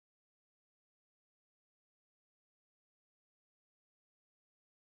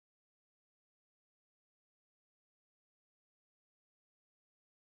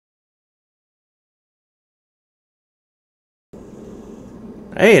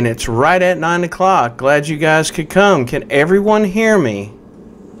Hey, and it's right at 9 o'clock. Glad you guys could come. Can everyone hear me?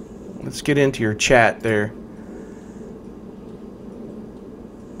 Let's get into your chat there.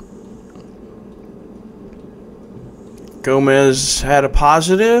 Gomez had a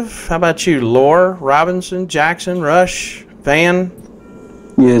positive. How about you, Lore, Robinson, Jackson, Rush, Van?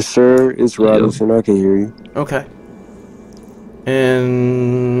 Yes, sir. It's Robinson. I can hear you. Okay.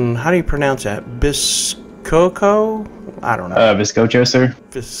 And how do you pronounce that? Biscoco? I don't know. Biscocho, sir.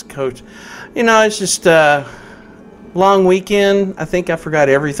 Biscocho. You know, it's just long weekend. I think I forgot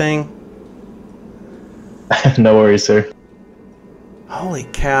everything. No worries, sir. Holy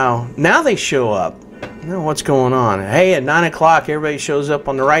cow. Now they show up. I don't know what's going on. Hey, at 9 o'clock, everybody shows up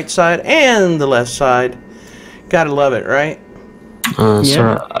on the right side and the left side. Gotta love it, right?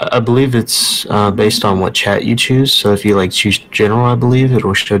 Sir, I believe it's based on what chat you choose. So if you like choose general, I believe it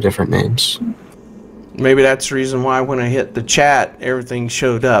will show different names. Maybe that's the reason why when I hit the chat, everything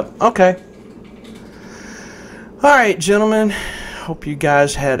showed up. Okay. All right, gentlemen. Hope you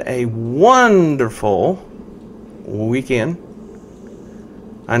guys had a wonderful weekend.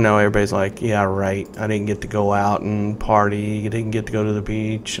 I know everybody's like, yeah, right. I didn't get to go out and party. I didn't get to go to the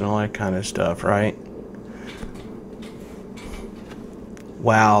beach and all that kind of stuff, right?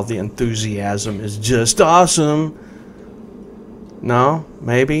 Wow, the enthusiasm is just awesome. No?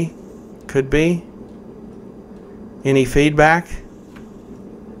 Maybe? Could be? Any feedback?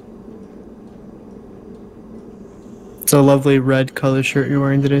 It's a lovely red color shirt you're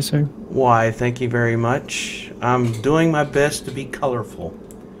wearing today, sir. Why, thank you very much. I'm doing my best to be colorful.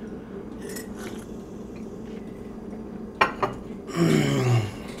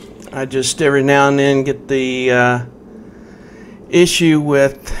 I just every now and then get the issue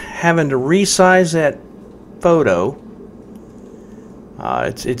with having to resize that photo.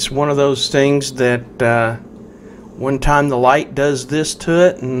 It's one of those things that one time the light does this to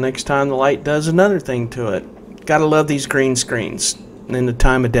it, and next time the light does another thing to it. Gotta love these green screens in the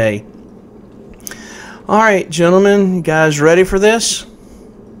time of day. All right, gentlemen, you guys ready for this?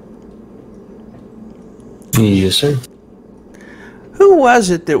 Yes, sir. Who was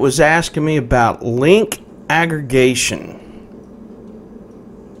it that was asking me about link aggregation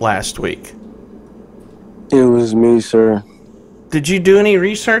last week? It was me, sir. Did you do any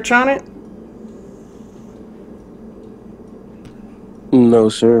research on it? No,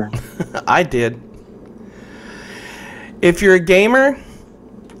 sir. I did. If you're a gamer,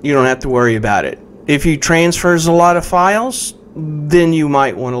 you don't have to worry about it. If you transfers a lot of files, then you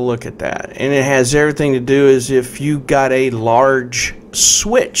might want to look at that. And it has everything to do is if you got a large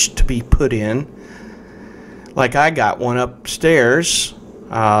switch to be put in, like I got one upstairs,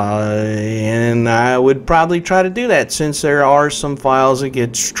 and I would probably try to do that since there are some files that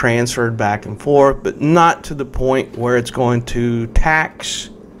get transferred back and forth, but not to the point where it's going to tax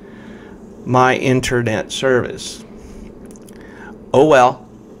my internet service. Oh well.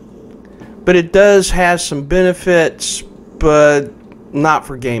 But it does have some benefits, but not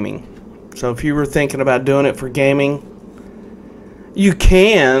for gaming. So if you were thinking about doing it for gaming, you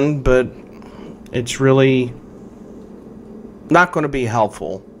can, but it's really not going to be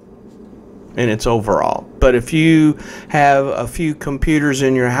helpful in its overall. But if you have a few computers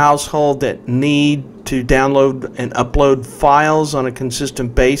in your household that need to download and upload files on a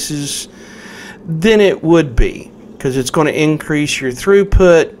consistent basis, then it would be, because it's going to increase your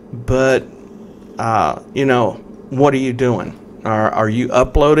throughput. But you know, what are you doing? Are you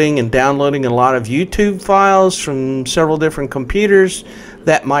uploading and downloading a lot of YouTube files from several different computers?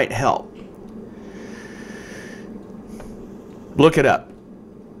 That might help. Look it up.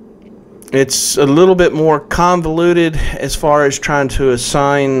 It's a little bit more convoluted as far as trying to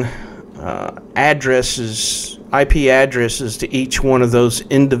assign addresses, IP addresses to each one of those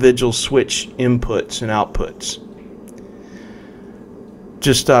individual switch inputs and outputs.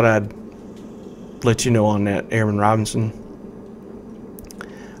 Just thought I'd let you know on that, Aaron Robinson.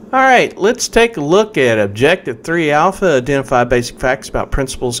 Alright, let's take a look at Objective 3 Alpha. Identify basic facts about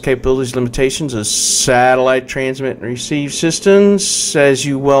principles, capabilities, limitations of satellite transmit and receive systems. As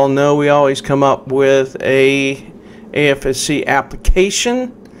you well know, we always come up with a AFSC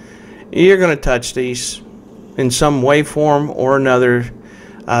application. You're going to touch these in some way, form, or another,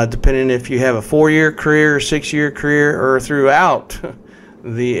 depending if you have a 4-year career, 6-year career, or throughout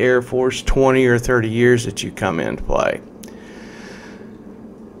the Air Force 20 or 30 years that you come into play.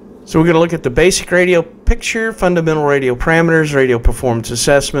 So we're going to look at the basic radio picture, fundamental radio parameters, radio performance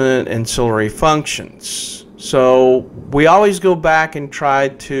assessment, ancillary functions. So we always go back and try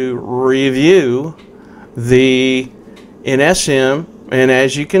to review the NSM, and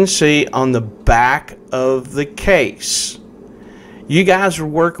as you can see on the back of the case, You guys are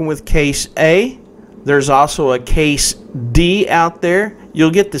working with case A. There's also a case D out there.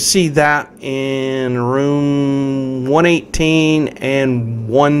 You'll get to see that in room 118 and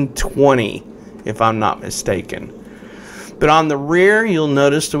 120, if I'm not mistaken. But on the rear, you'll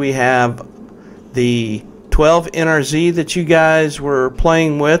notice that we have the 12 NRZ that you guys were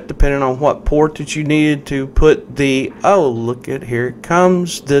playing with, depending on what port that you needed to put the, oh, look at, here it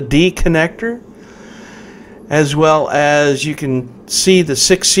comes, the D connector. As well as you can see the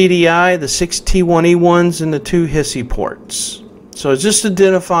 6 CDI, the 6 T1E1s, and the 2 HISI ports. So it's just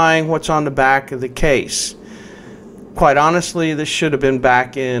identifying what's on the back of the case. Quite honestly, this should have been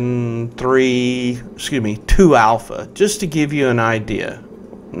back in 2 alpha, just to give you an idea.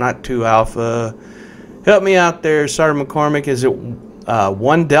 Not 2 alpha. Help me out there, Sergeant McCormick. Is it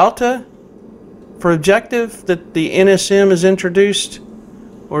 1 delta for objective that the NSM is introduced?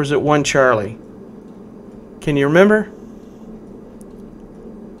 Or is it 1 Charlie? Can you remember?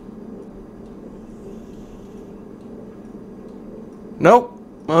 Nope.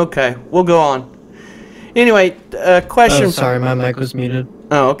 Okay, we'll go on. Anyway, question. Oh, sorry, my mic was muted.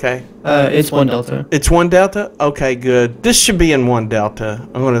 Oh, okay. It's 1 delta. It's 1 delta? Okay, good. This should be in 1 delta.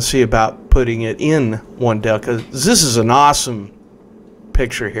 I'm going to see about putting it in 1 delta, because this is an awesome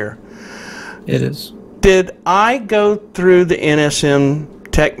picture here. It is. Did I go through the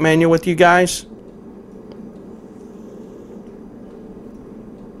NSM tech manual with you guys?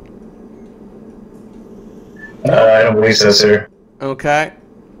 I don't believe so, sir. Okay.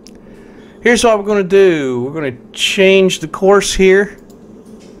 Here's what we're going to do. We're going to change the course here.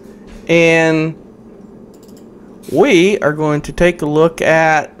 And we are going to take a look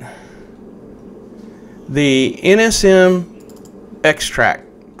at the NSM extract.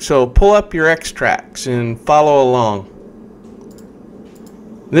 So pull up your extracts and follow along.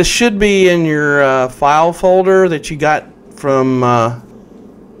 This should be in your file folder that you got from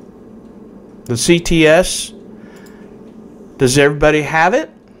the CTS. Does everybody have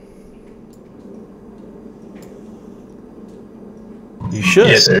it? You should.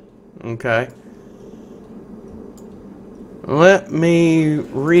 Yes, sir. Okay. Let me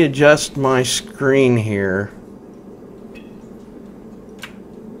readjust my screen here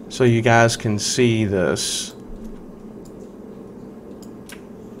so you guys can see this.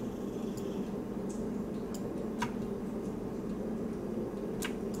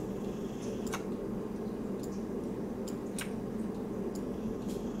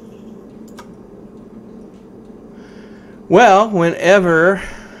 Well, whenever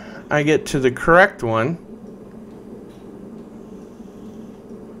I get to the correct one,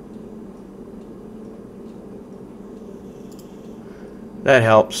 that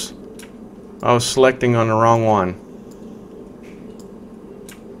helps. I was selecting on the wrong one.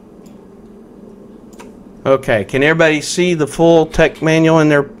 Okay, can everybody see the full tech manual in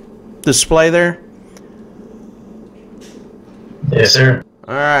their display there? Yes, sir.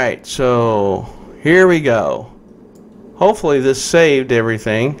 Alright, so here we go. Hopefully this saved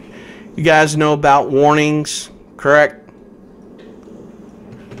everything. You guys know about warnings, correct?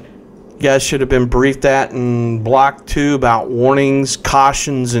 You guys should have been briefed that in block 2 about warnings,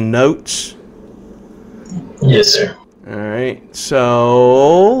 cautions, and notes. Yes, sir. Alright,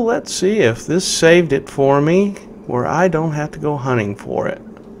 so let's see if this saved it for me where I don't have to go hunting for it.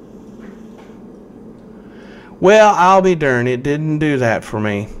 Well, I'll be darned, it didn't do that for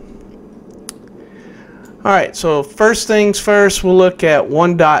me. Alright, so first things first, we'll look at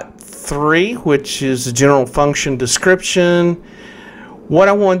 1.3, which is the general function description. What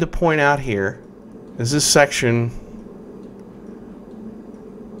I wanted to point out here is this section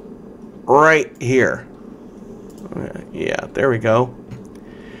right here. Yeah, there we go.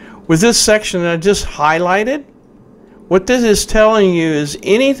 With this section that I just highlighted, what this is telling you is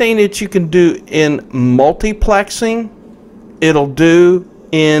anything that you can do in multiplexing, it'll do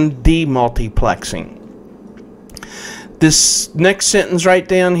in demultiplexing. This next sentence right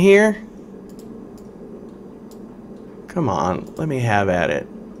down here, come on, let me have at it.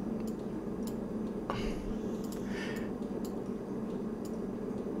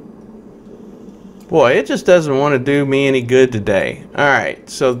 Boy, it just doesn't want to do me any good today. Alright,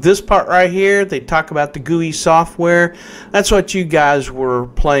 so this part right here, they talk about the GUI software. That's what you guys were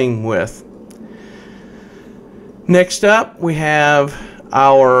playing with. Next up, we have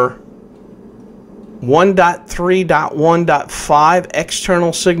our 1.3.1.5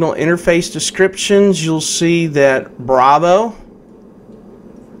 external signal interface descriptions. You'll see that Bravo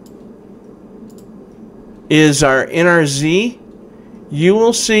is our NRZ. You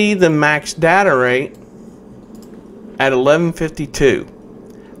will see the max data rate at 1152.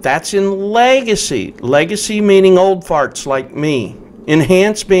 That's in legacy. Legacy meaning old farts like me.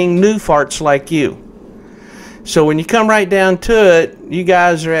 Enhanced being new farts like you. So when you come right down to it, you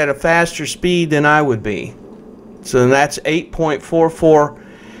guys are at a faster speed than I would be. So that's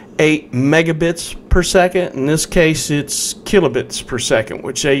 8.448 megabits per second. In this case, it's kilobits per second,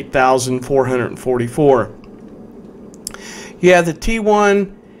 which is 8,444. You have the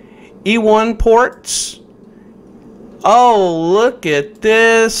T1 E1 ports. Oh, look at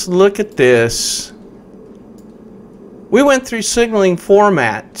this. Look at this. We went through signaling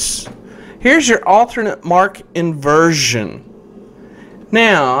formats. Here's your alternate mark inversion.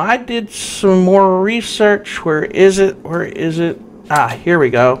 Now, I did some more research. Where is it? Where is it? Ah, here we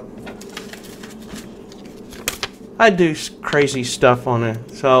go. I do crazy stuff on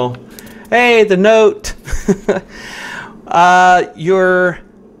it. So, hey, the note. Your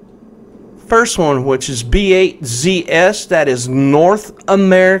first one, which is B8ZS, that is North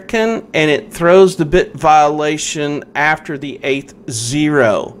American, and it throws the bit violation after the 8th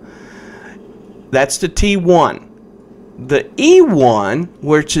zero. That's the T1. The E1,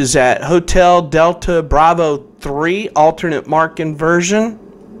 which is at Hotel Delta Bravo 3 alternate mark inversion,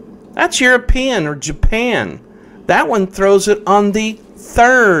 that's European or Japan. That one throws it on the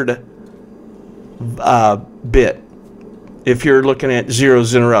 3rd bit if you're looking at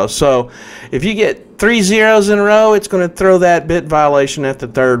zeros in a row. So if you get 3 zeros in a row, it's going to throw that bit violation at the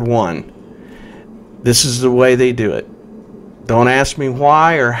 3rd one. This is the way they do it. Don't ask me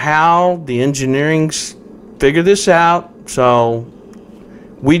why or how. The engineering's figured this out, so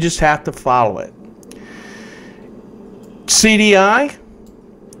we just have to follow it. CDI,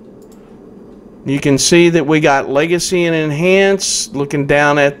 you can see that we got legacy and enhanced. Looking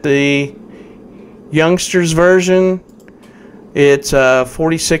down at the youngsters version, it's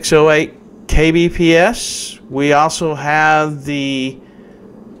 4608 kbps. We also have the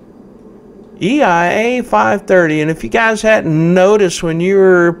EIA 530, and if you guys hadn't noticed, when you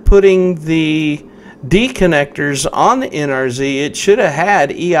were putting the D connectors on the NRZ, it should have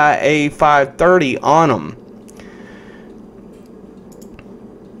had EIA 530 on them.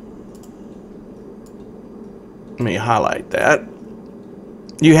 Let me highlight that.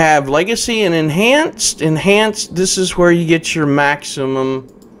 You have legacy and enhanced. Enhanced, this is where you get your maximum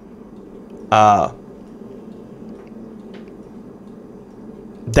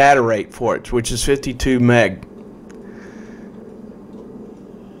data rate for it, which is 52 meg.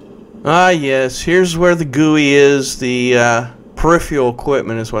 Yes, here's where the GUI is. The peripheral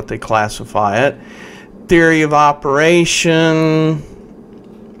equipment is what they classify it. Theory of operation.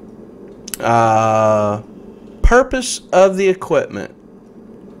 Purpose of the equipment.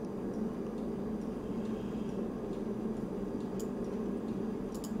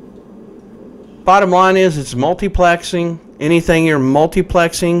 Bottom line is it's multiplexing. Anything you're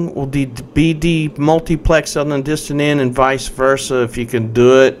multiplexing will be demultiplexed on the distant end and vice versa. If you can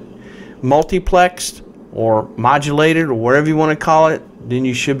do it multiplexed or modulated or whatever you want to call it, then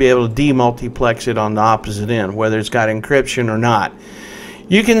you should be able to demultiplex it on the opposite end, whether it's got encryption or not.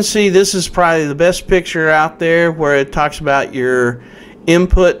 You can see this is probably the best picture out there where it talks about your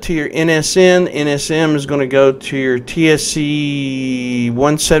input to your NSN. NSM is going to go to your TSC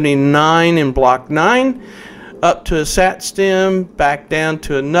 179 in block 9, up to a SAT stem, back down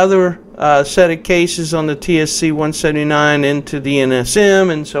to another set of cases on the TSC 179 into the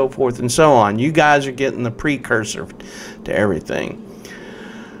NSM, and so forth and so on. You guys are getting the precursor to everything.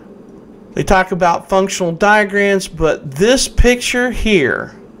 They talk about functional diagrams, but this picture here,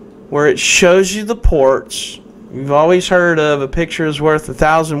 where it shows you the ports, you've always heard of a picture is worth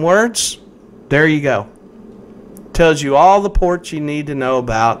 1,000 words. There you go. Tells you all the ports you need to know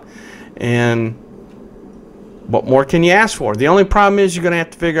about, and what more can you ask for? The only problem is you're going to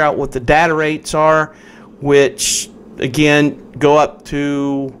have to figure out what the data rates are, which again go up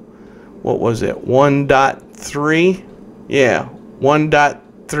to, what was it, 1.3? Yeah,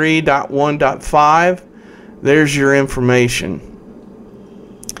 1.3.1.5. There's your information.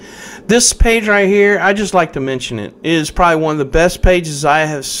 This page right here, I just like to mention it, is probably one of the best pages I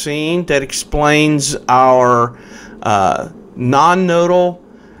have seen that explains our non-nodal,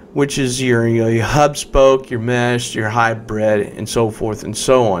 which is your hub spoke, your mesh, your hybrid, and so forth and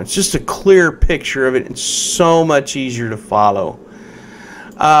so on. It's just a clear picture of it and so much easier to follow.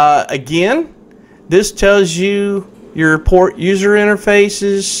 Again, this tells you your port user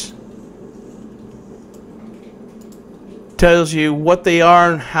interfaces, tells you what they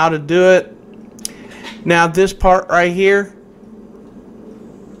are and how to do it. Now this part right here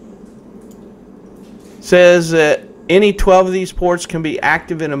says that any 12 of these ports can be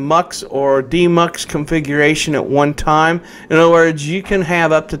active in a MUX or DMUX configuration at one time. In other words, you can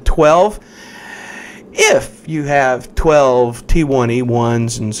have up to 12. if you have 12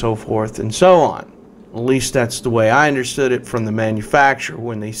 T1E1s and so forth and so on. At least that's the way I understood it from the manufacturer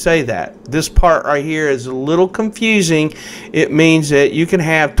when they say that. This part right here is a little confusing. It means that you can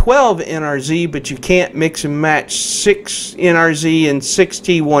have 12 NRZ, but you can't mix and match 6 NRZ and 6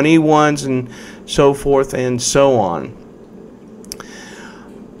 T1E1s and so forth and so on.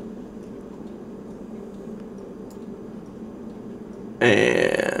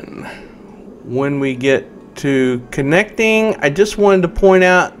 And when we get to connecting, I just wanted to point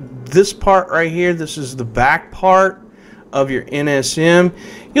out this part right here. This is the back part of your NSM.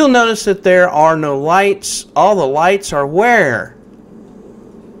 You'll notice that there are no lights. All the lights are where?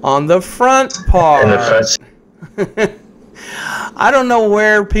 On the front part. In the front. I don't know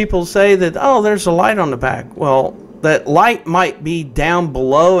where people say that, oh, there's a light on the back. Well, that light might be down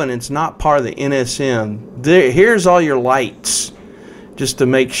below and it's not part of the NSM. Here's all your lights, just to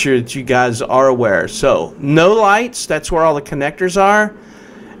make sure that you guys are aware. So, no lights, that's where all the connectors are.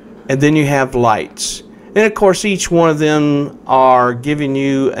 And then you have lights. And of course, each one of them are giving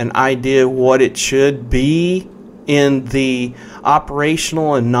you an idea of what it should be in the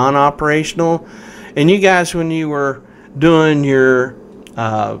operational and non-operational. And you guys, when you were doing your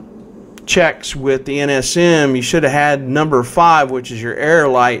checks with the NSM, you should have had number 5, which is your error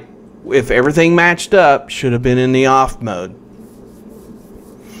light. If everything matched up, should have been in the off mode.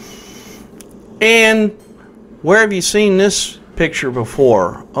 And where have you seen this picture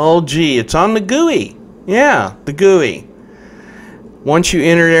before? Oh gee, it's on the GUI. Yeah, the GUI. Once you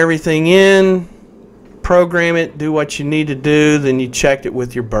entered everything in, program it, do what you need to do, then you checked it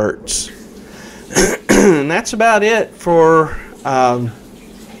with your BERTs. And that's about it for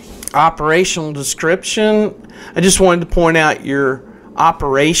operational description. I just wanted to point out your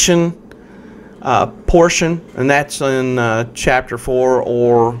operation portion, and that's in chapter 4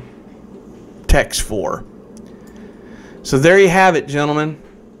 or text 4. So there you have it, gentlemen.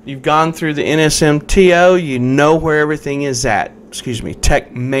 You've gone through the NSM-TO. You know where everything is at. Excuse me,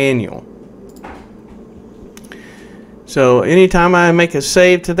 tech manual. So anytime I make a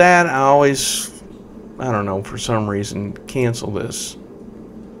save to that, I always, I don't know, for some reason, cancel this.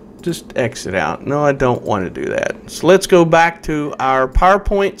 Just exit out. No, I don't want to do that. So let's go back to our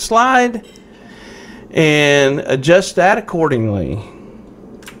PowerPoint slide and adjust that accordingly.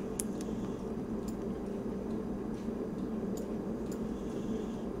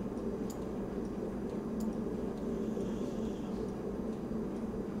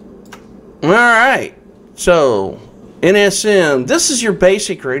 Alright, so NSM, this is your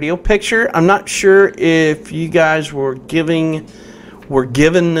basic radio picture. I'm not sure if you guys were given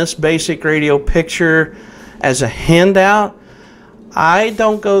this basic radio picture as a handout. I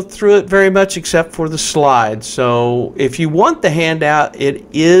don't go through it very much except for the slides. So if you want the handout, it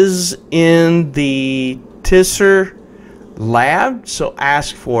is in the TSSR lab, so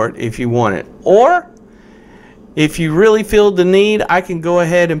ask for it if you want it. Or if you really feel the need, I can go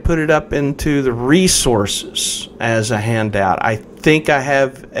ahead and put it up into the resources as a handout. I think I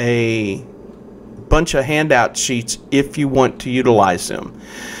have a bunch of handout sheets if you want to utilize them.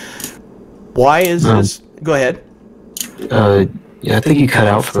 Why is this? Go ahead. Yeah, I think you cut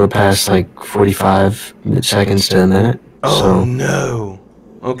out for the past like 45 seconds to a minute. Oh, so. No.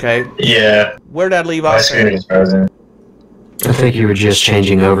 Okay. Yeah. Where did I leave My off? screen is frozen. I think you were just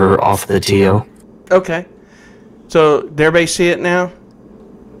changing over off the TO. Okay. So, did everybody see it now?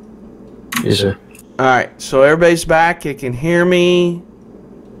 Yes, sir. Alright, so everybody's back. You can hear me.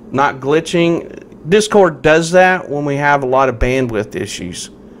 Not glitching. Discord does that when we have a lot of bandwidth issues.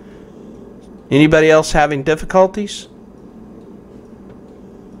 Anybody else having difficulties?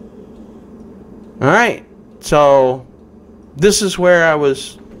 Alright, so this is where I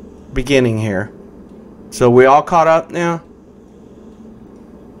was beginning here. So we all caught up now?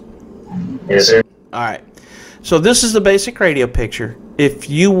 Yes, sir. Alright, so this is the basic radio picture. If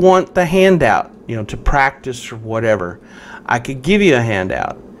you want the handout, you know, to practice or whatever, I could give you a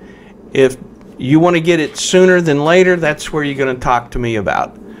handout. If you want to get it sooner than later, that's where you're going to talk to me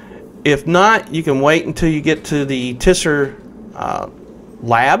about. If not, you can wait until you get to the TSSR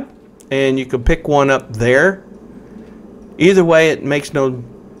lab, and you can pick one up there. Either way, it makes no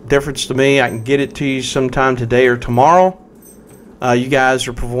difference to me. I can get it to you sometime today or tomorrow. You guys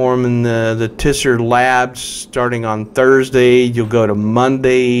are performing the TSSR labs starting on Thursday. You'll go to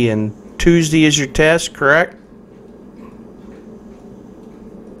Monday, and Tuesday is your test, correct?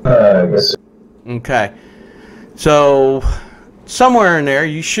 Yes, sir. Okay. So, somewhere in there,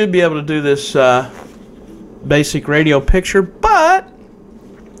 you should be able to do this basic radio picture, but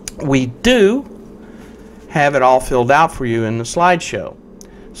we do have it all filled out for you in the slideshow.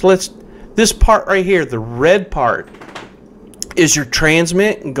 So this This part right here, the red part, is your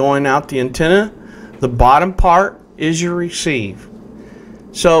transmit and going out the antenna. The bottom part is your receive.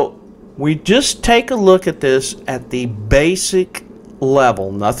 So we just take a look at this at the basic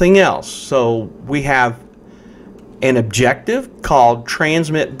level, nothing else. So we have an objective called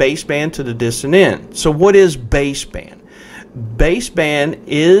transmit baseband to the distant end. So what is baseband? Baseband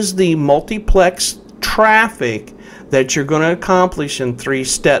is the multiplex traffic that you're going to accomplish in 3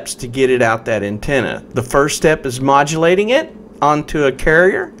 steps to get it out that antenna. The first step is modulating it onto a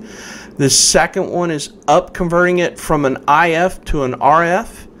carrier. The second one is up converting it from an IF to an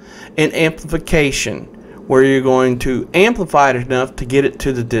RF, and amplification, where you're going to amplify it enough to get it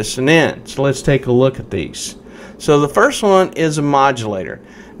to the distant end. So let's take a look at these. So the first one is a modulator.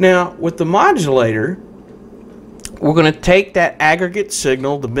 Now with the modulator, we're going to take that aggregate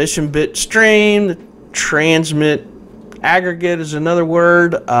signal, the mission bit stream, the transmit aggregate is another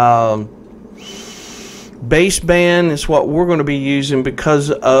word. Baseband is what we're going to be using because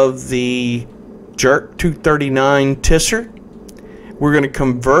of the Jerk 239 TSSR. We're going to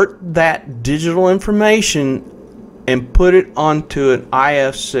convert that digital information and put it onto an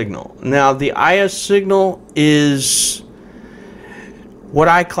IF signal. Now the IF signal is what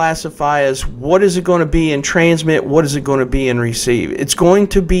I classify as what is it going to be in transmit, what is it going to be in receive. It's going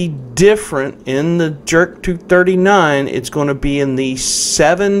to be different in the Jerk 239. It's going to be in the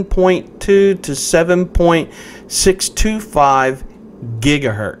 7.2 to 7.625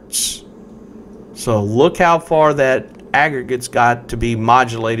 gigahertz. So look how far that aggregate's got to be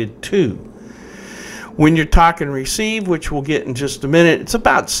modulated to. When you're talking receive, which we'll get in just a minute, it's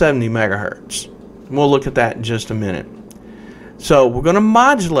about 70 megahertz. We'll look at that in just a minute. So we're going to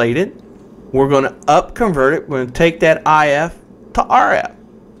modulate it. We're going to up convert it. We're going to take that IF to RF.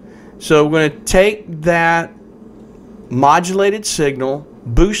 So we're going to take that modulated signal,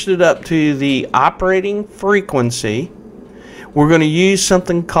 boost it up to the operating frequency. We're going to use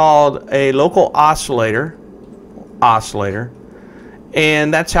something called a local oscillator,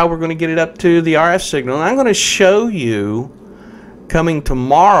 and that's how we're going to get it up to the RF signal. And I'm going to show you coming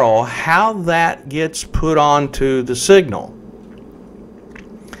tomorrow how that gets put onto the signal.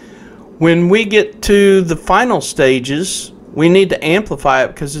 When we get to the final stages, we need to amplify it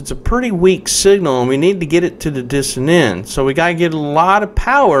because it's a pretty weak signal and we need to get it to the distant end. So we got to get a lot of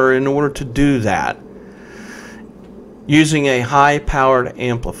power in order to do that using a high powered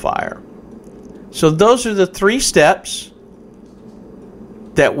amplifier. So those are the 3 steps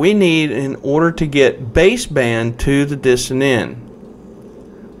that we need in order to get baseband to the distant end.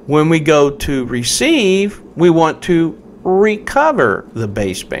 When we go to receive, we want to recover the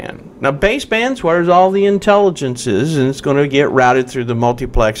baseband. Now baseband's where all the intelligence is, and it's going to get routed through the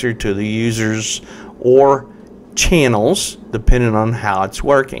multiplexer to the users or channels depending on how it's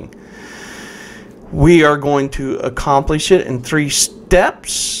working. We are going to accomplish it in 3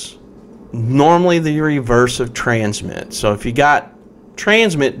 steps, normally the reverse of transmit. So if you got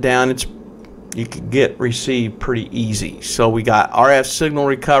transmit down, you can get receive pretty easy. So we got RF signal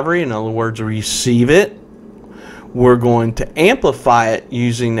recovery, in other words receive it. We're going to amplify it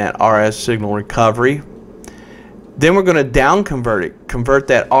using that RF signal recovery. Then we're going to down convert it, convert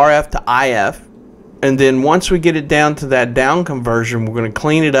that RF to IF, and then once we get it down to that down conversion, we're going to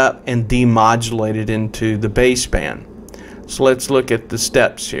clean it up and demodulate it into the baseband. So let's look at the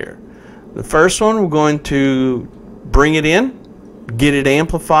steps here. The first one, we're going to bring it in, get it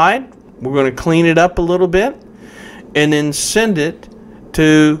amplified. We're going to clean it up a little bit and then send it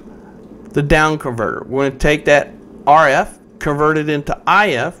to the down converter. We're going to take that RF, convert it into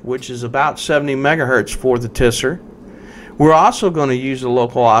IF, which is about 70 megahertz for the TSSR. We're also going to use a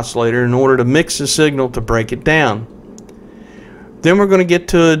local oscillator in order to mix the signal to break it down. Then we're going to get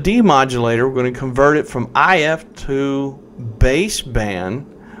to a demodulator. We're going to convert it from IF to baseband.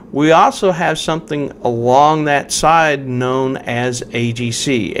 We also have something along that side known as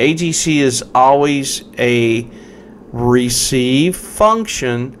AGC. AGC is always a receive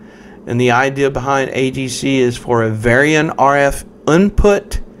function, and the idea behind AGC is for a varying RF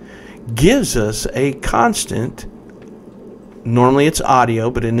input gives us a constant, normally it's audio,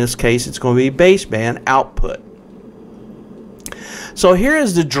 but in this case it's going to be baseband output. So here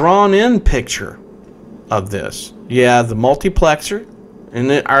is the drawn in picture of this. You have the multiplexer. In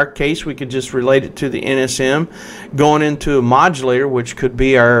our case, we could just relate it to the NSM going into a modulator, which could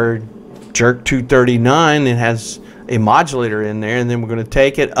be our Jerk 239. It has a modulator in there, and then we're going to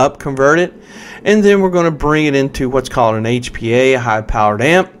take it, up convert it, and then we're going to bring it into what's called an HPA, a high powered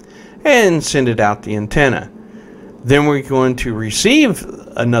amp, and send it out the antenna. Then we're going to receive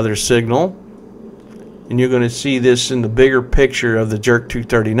another signal, and you're going to see this in the bigger picture of the Jerk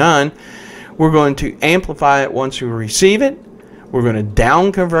 239. We're going to amplify it once we receive it. We're going to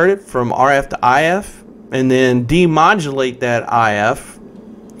down convert it from RF to IF, and then demodulate that IF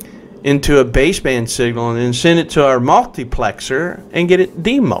into a baseband signal, and then send it to our multiplexer and get it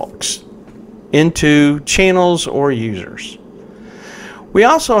demulxed into channels or users. We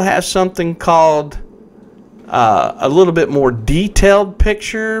also have something called a little bit more detailed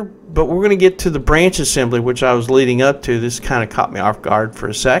picture, but we're going to get to the branch assembly, which I was leading up to. This kind of caught me off guard for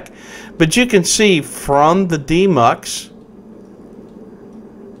a sec. But you can see from the demux,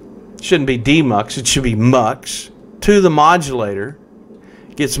 shouldn't be demux, it should be mux, to the modulator.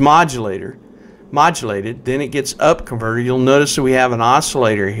 It gets modulated, then it gets up converted. You'll notice that we have an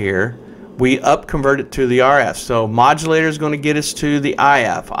oscillator here. We up convert it to the RF. So modulator is going to get us to the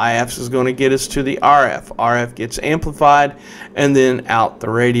IF. IF is going to get us to the RF. RF gets amplified and then out the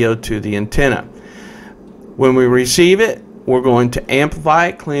radio to the antenna. When we receive it, we're going to amplify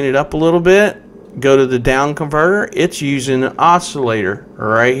it, clean it up a little bit, go to the down converter. It's using an oscillator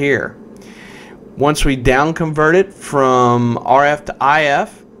right here. Once we down convert it from RF to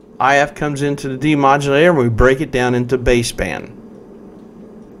IF, IF comes into the demodulator and we break it down into baseband.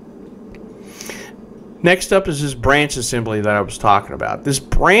 Next up is this branch assembly that I was talking about. This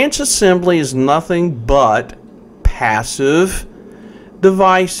branch assembly is nothing but passive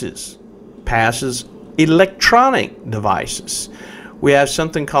devices, passive electronic devices. We have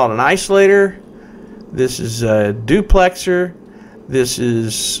something called an isolator. This is a duplexer. This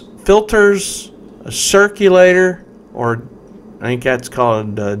is filters, a circulator, or I think that's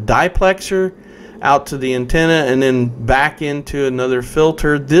called a diplexer, out to the antenna and then back into another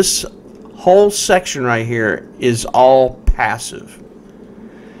filter. This whole section right here is all passive.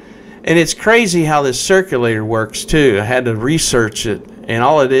 And it's crazy how this circulator works too. I had to research it, and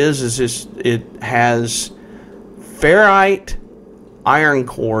all it is just, it has ferrite iron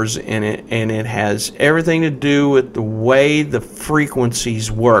cores in it, and it has everything to do with the way the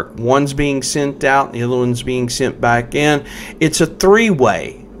frequencies work. One's being sent out and the other one's being sent back in. It's a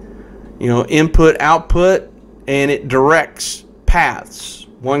three-way, you know, input, output, and it directs paths.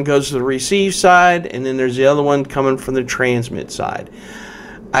 One goes to the receive side, and then there's the other one coming from the transmit side.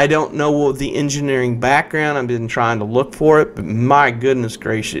 I don't know the engineering background. I've been trying to look for it, but my goodness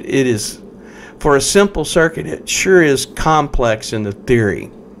gracious, it is, for a simple circuit, it sure is complex in the theory.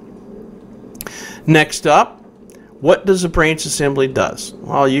 Next up, what does a branch assembly does?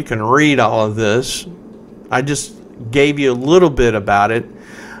 Well, you can read all of this. I just gave you a little bit about it.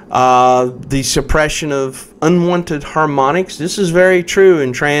 The suppression of unwanted harmonics. This is very true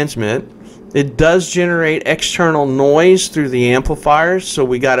in transmit. It does generate external noise through the amplifiers, so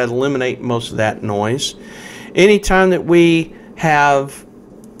we got to eliminate most of that noise. Anytime that we have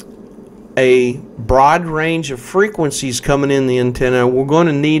a broad range of frequencies coming in the antenna, we're going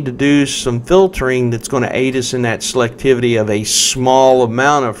to need to do some filtering that's going to aid us in that selectivity of a small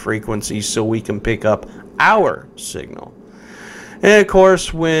amount of frequencies so we can pick up our signal. And of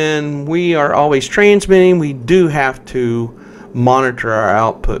course, when we are always transmitting, we do have to monitor our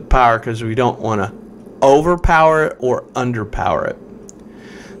output power because we don't want to overpower it or underpower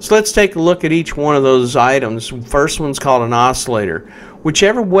it. So let's take a look at each one of those items. First one's called an oscillator.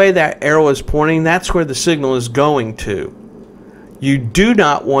 Whichever way that arrow is pointing, that's where the signal is going to. You do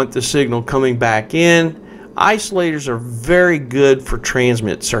not want the signal coming back in. Isolators are very good for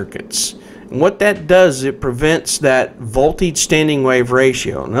transmit circuits. And what that does is it prevents that voltage standing wave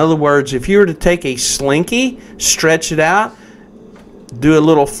ratio. In other words, if you were to take a slinky, stretch it out, do a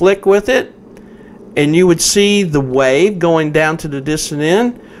little flick with it, and you would see the wave going down to the distant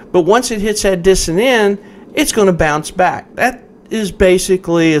end, but once it hits that distant end, it's going to bounce back. That is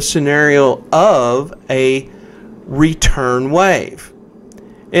basically a scenario of a return wave.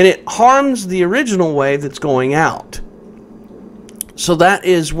 And it harms the original wave that's going out. So that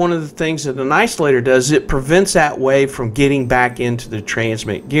is one of the things that an isolator does. It prevents that wave from getting back into the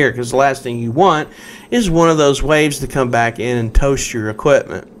transmit gear, because the last thing you want is one of those waves to come back in and toast your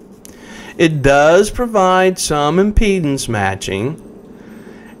equipment. It does provide some impedance matching,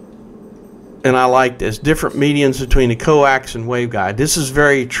 and I like this, different medians between the coax and waveguide. This is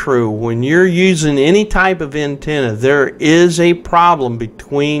very true. When you're using any type of antenna, there is a problem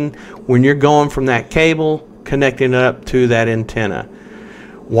between when you're going from that cable connecting it up to that antenna.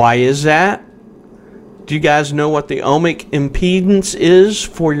 Why is that? Do you guys know what the ohmic impedance is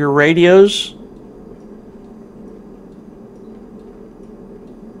for your radios?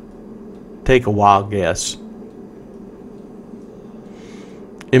 Take a wild guess.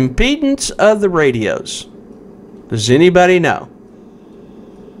 Impedance of the radios. Does anybody know?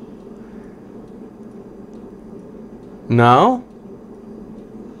 No?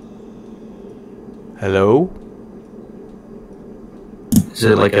 Hello? Is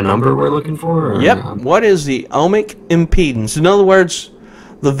it like a number we're looking for? Or? Yep. What is the ohmic impedance? In other words,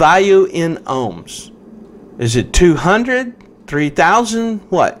 the value in ohms. Is it 200, 3,000?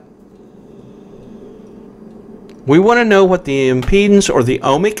 What? We want to know what the impedance or the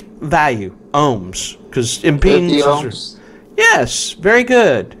ohmic value, ohms, because impedance 50 is... ohms. Yes, very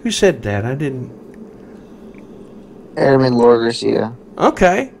good. Who said that? I didn't... Airman Laura Garcia.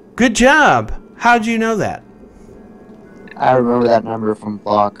 Okay, good job. How'd you know that? I remember that number from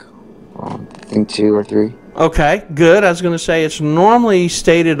block, I think 2 or 3. Okay, good. I was going to say it's normally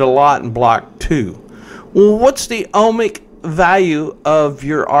stated a lot in block 2. Well, what's the ohmic value of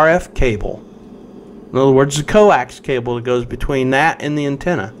your RF cable? In other words, the coax cable that goes between that and the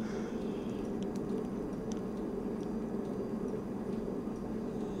antenna.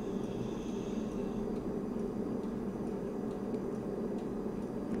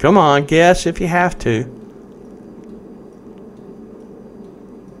 Come on, guess if you have to.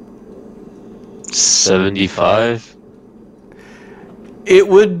 75. It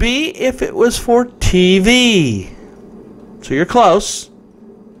would be if it was for TV. So you're close.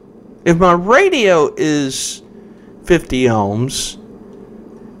 If my radio is 50 ohms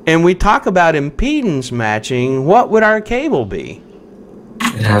and we talk about impedance matching, what would our cable be?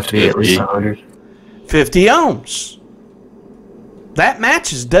 It'd have to be at least 100. 50 ohms. That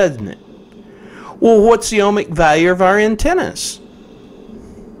matches, doesn't it? Well, what's the ohmic value of our antennas?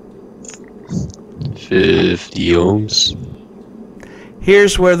 50 ohms.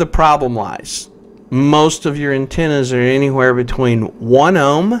 Here's where the problem lies. Most of your antennas are anywhere between 1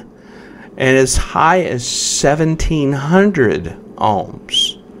 ohm and as high as 1700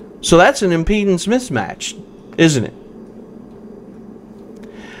 ohms. So that's an impedance mismatch, isn't it?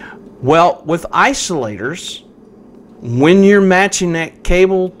 Well, with isolators, when you're matching that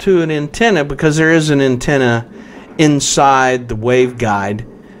cable to an antenna, because there is an antenna inside the waveguide,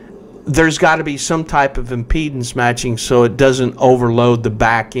 there's got to be some type of impedance matching so it doesn't overload the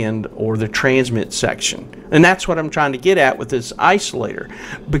back end or the transmit section. And that's what I'm trying to get at with this isolator.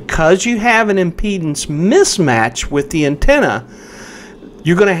 Because you have an impedance mismatch with the antenna,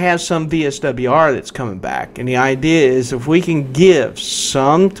 you're going to have some VSWR that's coming back. And the idea is if we can give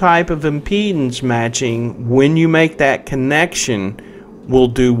some type of impedance matching when you make that connection, we'll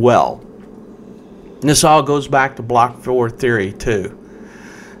do well. And this all goes back to block 4 theory too.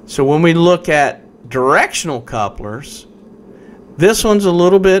 So when we look at directional couplers, this one's a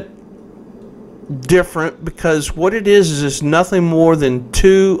little bit different because what it is it's nothing more than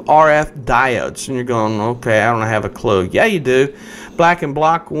 2 RF diodes. And you're going, okay, I don't have a clue. Yeah, you do. Black and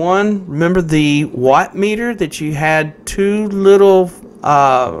block 1, remember the watt meter that you had 2 little,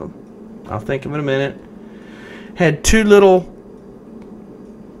 I'll think of it in a minute, had 2 little,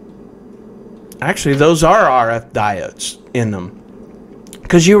 actually those are RF diodes in them.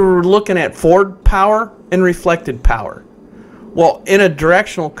 Because you were looking at forward power and reflected power. Well, in a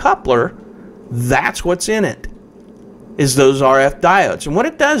directional coupler, that's what's in it, is those RF diodes. And what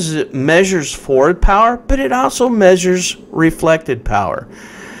it does is it measures forward power, but it also measures reflected power.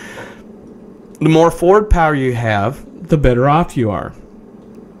 The more forward power you have, the better off you are.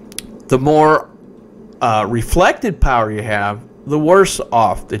 The more reflected power you have, the worse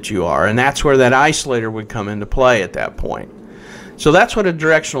off that you are. And that's where that isolator would come into play at that point. So that's what a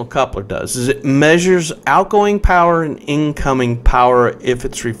directional coupler does, is it measures outgoing power and incoming power if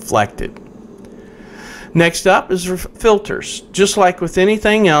it's reflected. Next up is filters. Just like with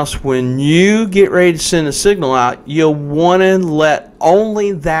anything else, when you get ready to send a signal out, you'll want to let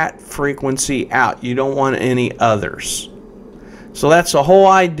only that frequency out. You don't want any others. So that's the whole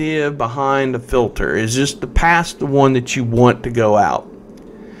idea behind a filter, is just to pass the one that you want to go out.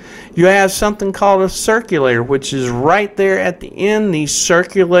 You have something called a circulator, which is right there at the end. These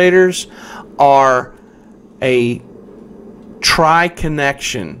circulators are a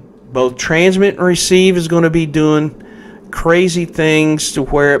tri-connection. Both transmit and receive is going to be doing crazy things to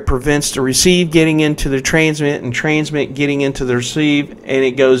where it prevents the receive getting into the transmit and transmit getting into the receive, and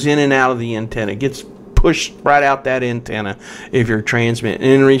it goes in and out of the antenna. It gets pushed right out that antenna if you're transmit. And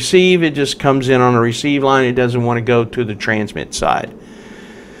in receive, it just comes in on the receive line. It doesn't want to go to the transmit side.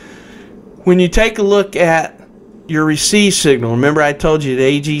 When you take a look at your receive signal, remember I told you that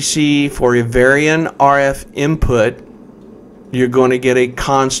AGC for a varying RF input, you're going to get a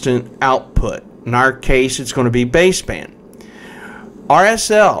constant output. In our case, it's going to be baseband.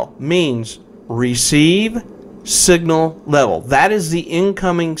 RSL means receive signal level. That is the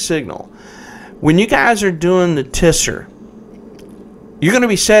incoming signal. When you guys are doing the TSSR, you're going to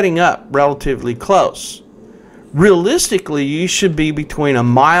be setting up relatively close. Realistically, you should be between a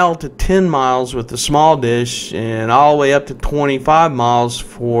mile to 10 miles with the small dish and all the way up to 25 miles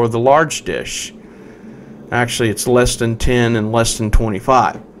for the large dish. Actually, it's less than 10 and less than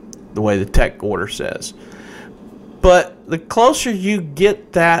 25, the way the tech order says. But the closer you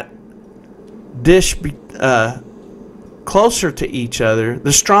get that dish closer to each other,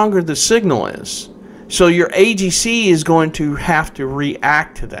 the stronger the signal is. So your AGC is going to have to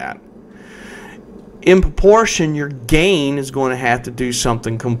react to that. In proportion, your gain is going to have to do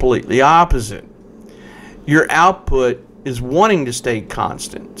something completely opposite. Your output is wanting to stay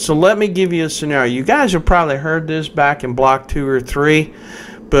constant. So let me give you a scenario. You guys have probably heard this back in block 2 or 3,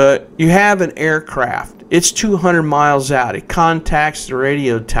 but you have an aircraft. It's 200 miles out. It contacts the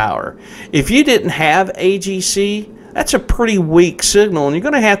radio tower. If you didn't have AGC, that's a pretty weak signal, and you're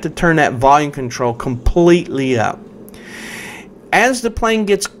going to have to turn that volume control completely up. As the plane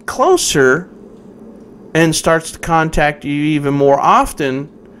gets closer and starts to contact you even more often,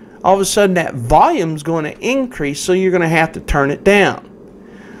 all of a sudden that volume is going to increase, so you're going to have to turn it down.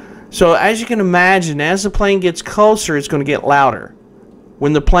 So as you can imagine, as the plane gets closer, it's going to get louder.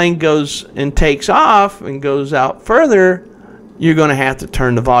 When the plane goes and takes off and goes out further, you're going to have to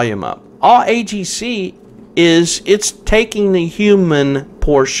turn the volume up. All AGC is, it's taking the human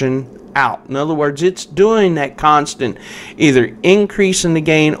portion out. In other words, it's doing that constant, either increase in the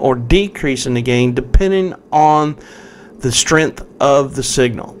gain or decrease in the gain, depending on the strength of the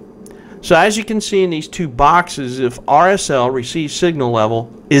signal. So as you can see in these two boxes, if RSL, received signal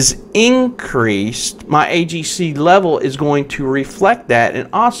level, is increased, my AGC level is going to reflect that and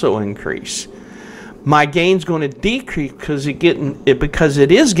also increase. My gain's going to decrease because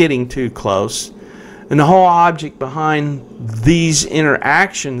it is getting too close. And the whole object behind these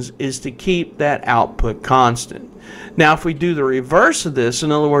interactions is to keep that output constant. Now, if we do the reverse of this,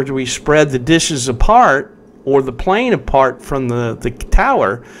 in other words, we spread the dishes apart or the plane apart from the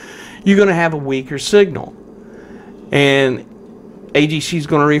tower, you're going to have a weaker signal. And AGC is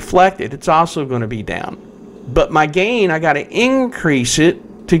going to reflect it. It's also going to be down. But my gain, I got to increase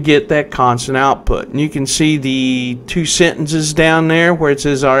it to get that constant output. And you can see the two sentences down there where it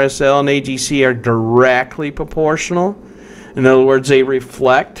says RSL and AGC are directly proportional. In other words, they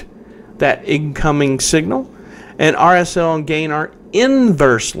reflect that incoming signal. And RSL and gain are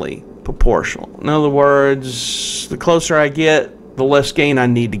inversely proportional. In other words, the closer I get, the less gain I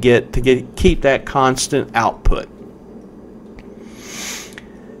need to keep that constant output.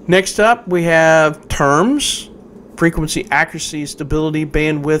 Next up, we have terms: frequency, accuracy, stability,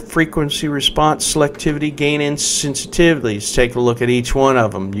 bandwidth, frequency response, selectivity, gain, and sensitivity. Let's take a look at each one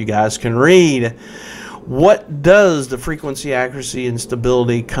of them. You guys can read. What does the frequency, accuracy, and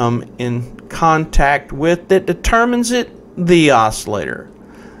stability come in contact with that determines it? The oscillator.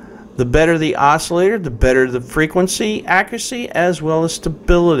 The better the oscillator, the better the frequency, accuracy, as well as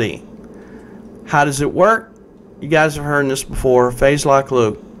stability. How does it work? You guys have heard this before. Phase lock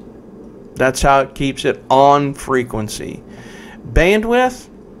loop. That's how it keeps it on frequency. Bandwidth,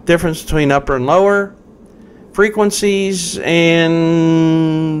 difference between upper and lower frequencies,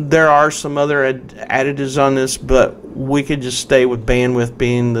 and there are some other additives on this, but we could just stay with bandwidth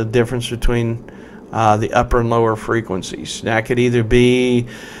being the difference between the upper and lower frequencies. That could either be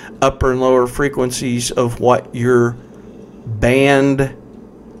upper and lower frequencies of what your band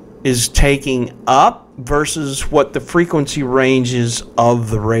is taking up versus what the frequency range is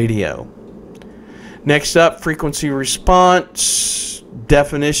of the radio. Next up, frequency response.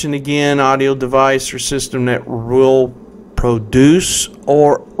 Definition again: audio device or system that will produce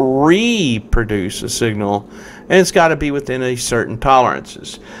or reproduce a signal, and it's got to be within a certain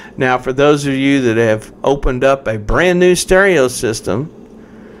tolerances. Now, for those of you that have opened up a brand new stereo system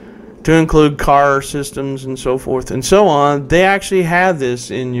to include car systems and so forth and so on, they actually have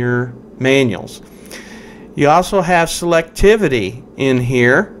this in your manuals. You also have selectivity in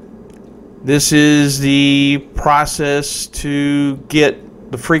here. This is the process to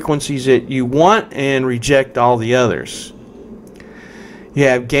get the frequencies that you want and reject all the others. You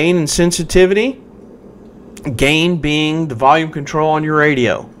have gain and sensitivity. Gain being the volume control on your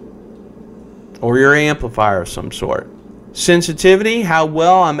radio or your amplifier of some sort. Sensitivity, how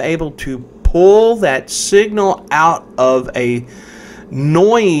well I'm able to pull that signal out of a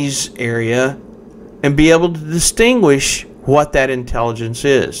noise area and be able to distinguish what that intelligence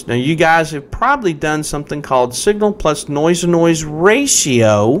is. Now, you guys have probably done something called signal plus noise to noise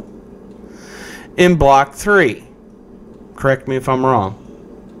ratio in block 3. Correct me if I'm wrong.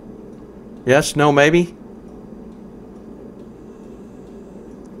 Yes, no, maybe?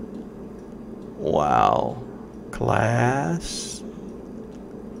 Wow. Class?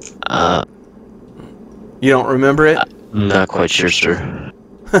 You don't remember it? Not quite sure, sir.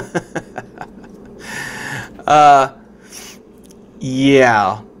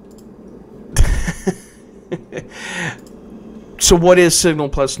 Yeah. So what is signal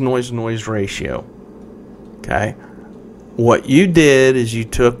plus noise ratio? Okay. What you did is you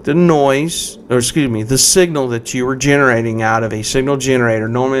took the noise, or excuse me, the signal that you were generating out of a signal generator.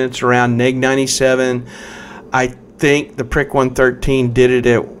 Normally it's around neg 97. I think the PRIC 113 did it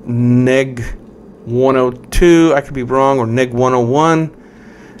at neg 102. I could be wrong, or neg 101.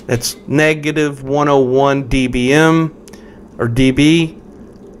 That's negative 101 dBm or dB,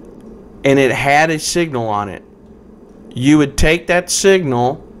 and it had a signal on it. You would take that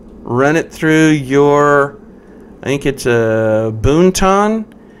signal, run it through your, I think it's a Boonton,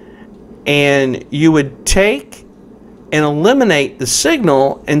 and you would take and eliminate the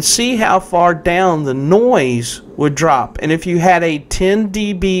signal and see how far down the noise would drop. And if you had a 10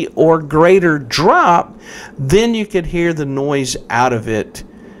 dB or greater drop, then you could hear the noise out of it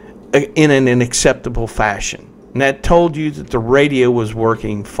in an acceptable fashion. And that told you that the radio was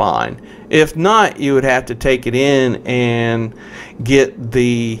working fine. If not, you would have to take it in and get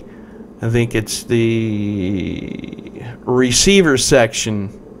the, I think it's the receiver section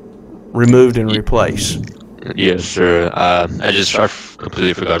removed and replaced. Yes, sir. I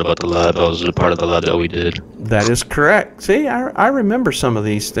completely forgot about the lab. I was a part of the lab that we did. That is correct. See, I remember some of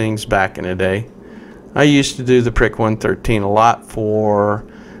these things back in the day. I used to do the PRIC 113 a lot for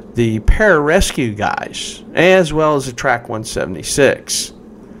the pararescue guys, as well as the Track 176,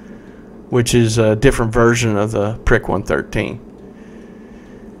 which is a different version of the PRIC 113.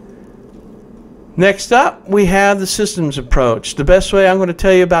 Next up, we have the systems approach. The best way I'm going to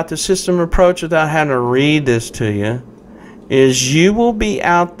tell you about the system approach without having to read this to you is you will be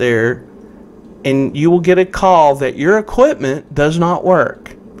out there and you will get a call that your equipment does not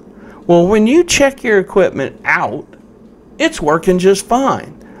work. Well, when you check your equipment out, it's working just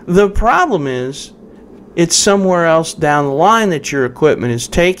fine. The problem is it's somewhere else down the line that your equipment is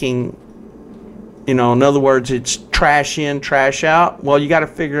taking. You know, in other words, it's trash in, trash out. Well, you got to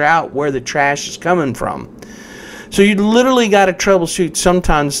figure out where the trash is coming from. So you literally got to troubleshoot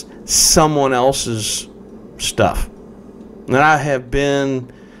sometimes someone else's stuff. And I have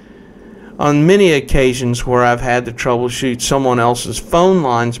been on many occasions where I've had to troubleshoot someone else's phone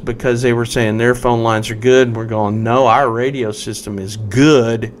lines because they were saying their phone lines are good. And we're going, no, our radio system is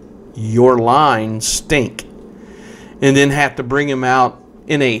good. Your lines stink. And then have to bring them out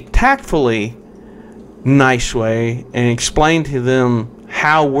in a tactfully nice way and explain to them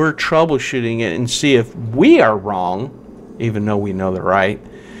how we're troubleshooting it and see if we are wrong, even though we know they're right.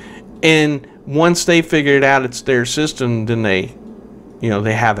 And once they figure it out, it's their system, then they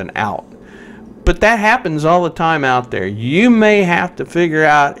have an out. But that happens all the time out there. You may have to figure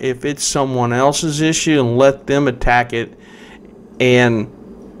out if it's someone else's issue and let them attack it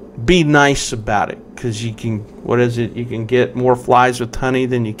and be nice about it, because you can, you can get more flies with honey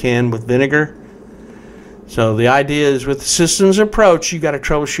than you can with vinegar. So the idea is, with the systems approach, you got to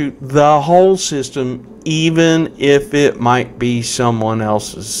troubleshoot the whole system, even if it might be someone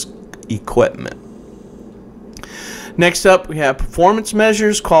else's equipment. Next up, we have performance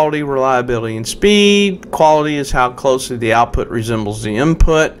measures: quality, reliability, and speed. Quality is how closely the output resembles the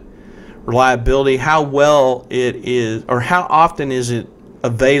input. Reliability, how well it is, or how often is it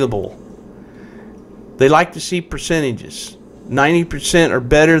available. They like to see percentages. 90% or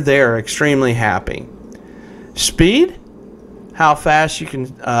better, they are extremely happy. Speed, how fast you can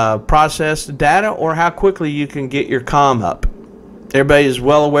process the data, or how quickly you can get your comm up. Everybody is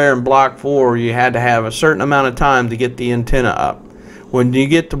well aware in Block 4 you had to have a certain amount of time to get the antenna up. When you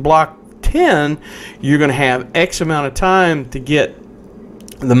get to Block 10, you're going to have X amount of time to get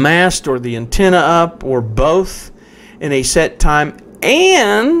the mast or the antenna up, or both, in a set time,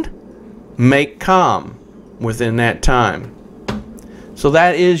 and make comm within that time. So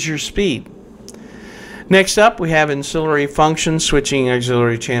that is your speed. Next up, we have ancillary functions: switching,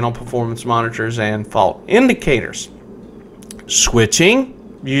 auxiliary channel, performance monitors, and fault indicators.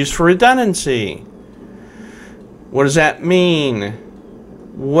 Switching, used for redundancy. What does that mean?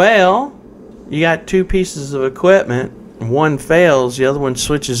 Well, you got two pieces of equipment. One fails, the other one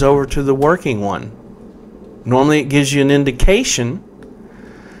switches over to the working one. Normally it gives you an indication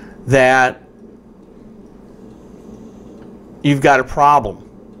that you've got a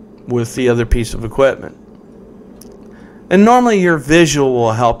problem with the other piece of equipment. And normally your visual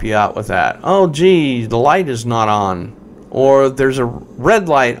will help you out with that. Oh gee, the light is not on. Or there's a red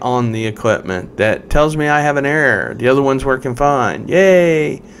light on the equipment that tells me I have an error. The other one's working fine.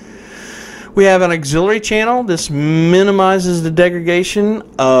 Yay! We have an auxiliary channel. This minimizes the degradation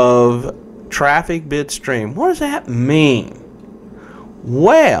of traffic bit stream. What does that mean?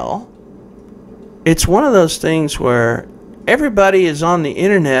 Well, it's one of those things where everybody is on the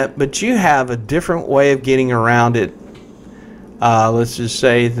internet, but you have a different way of getting around it. Let's just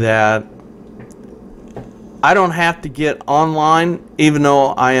say that I don't have to get online even though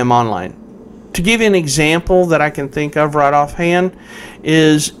I am online. To give you an example that I can think of right offhand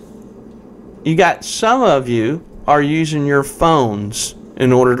is you got some of you are using your phones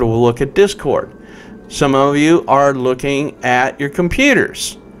in order to look at Discord. Some of you are looking at your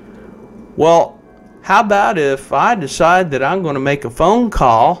computers. Well, how about if I decide that I'm going to make a phone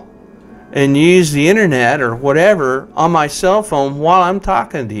call and use the internet or whatever on my cell phone while I'm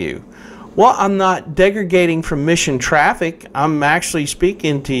talking to you? Well, I'm not degrading from mission traffic. I'm actually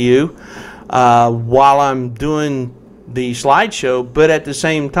speaking to you while I'm doing the slideshow, but at the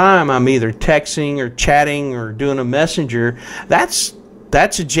same time I'm either texting or chatting or doing a messenger. That's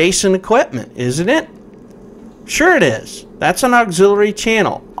adjacent equipment, isn't it? Sure it is. That's an auxiliary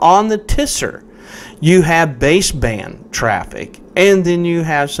channel. On the TSSR, you have baseband traffic, and then you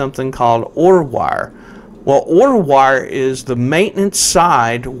have something called order wire. Well, order wire is the maintenance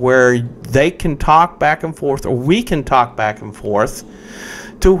side where they can talk back and forth, or we can talk back and forth,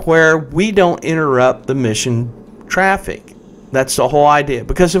 to where we don't interrupt the mission traffic. That's the whole idea.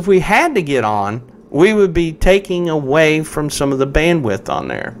 Because if we had to get on, we would be taking away from some of the bandwidth on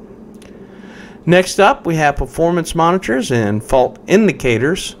there. Next up, we have performance monitors and fault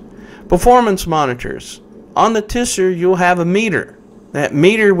indicators. Performance monitors. On the TSSR, you'll have a meter. That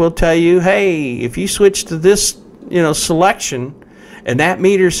meter will tell you, hey, if you switch to this, selection, and that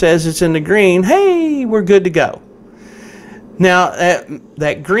meter says it's in the green, hey, we're good to go. Now,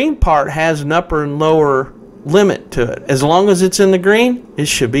 that green part has an upper and lower limit to it. As long as it's in the green, it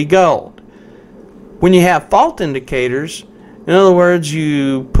should be gold. When you have fault indicators, in other words,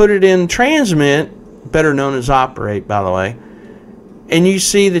 you put it in transmit, better known as operate, by the way, and you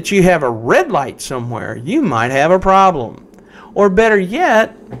see that you have a red light somewhere, you might have a problem. Or better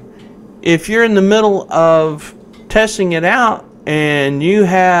yet, if you're in the middle of testing it out and you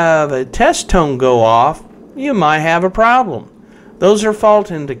have a test tone go off, you might have a problem. Those are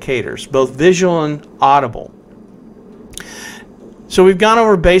fault indicators, both visual and audible. So we've gone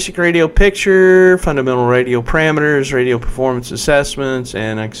over basic radio picture, fundamental radio parameters, radio performance assessments,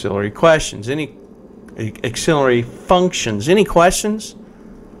 and auxiliary questions. Any auxiliary functions? Any questions?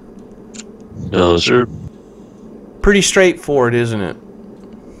 No, sir. Pretty straightforward, isn't it?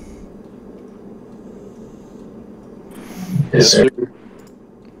 Yes, sir.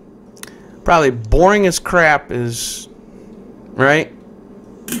 Probably boring as crap is, right?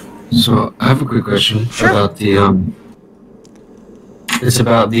 So I have a quick question Sure. about the it's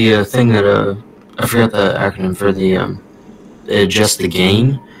about the thing that I forgot the acronym for the adjust the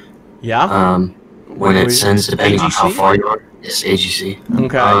gain. Yeah. When it sends depending on how AGC? far you are. It's AGC.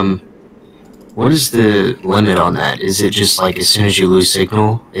 Okay. What is the limit on that? Is it just like as soon as you lose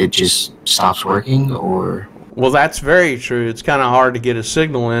signal, it just stops working, or? Well, that's very true. It's kind of hard to get a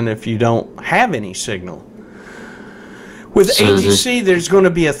signal in if you don't have any signal. With So AGC, there's going to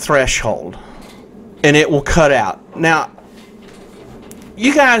be a threshold, and it will cut out. Now,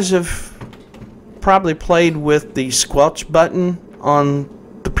 you guys have probably played with the squelch button on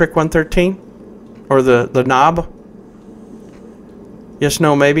the PRIC 113, or the knob. Yes,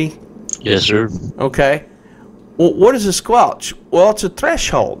 no, maybe. Yes, sir. Okay. Well, what is a squelch? Well, it's a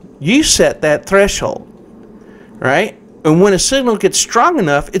threshold. You set that threshold, right? And when a signal gets strong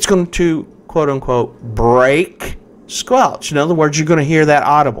enough, it's going to, quote unquote, break squelch. In other words, you're going to hear that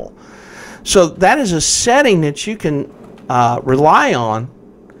audible. So that is a setting that you can rely on.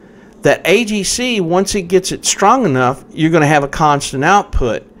 That AGC, once it gets it strong enough, you're going to have a constant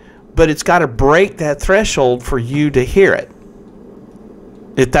output. But it's got to break that threshold for you to hear it.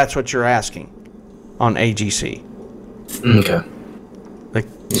 If that's what you're asking on AGC. Okay. Like,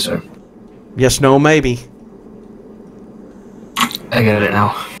 Yes, sir. yes, no, maybe. I got it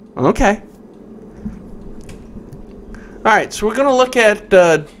now. Okay. Alright, so we're going to look at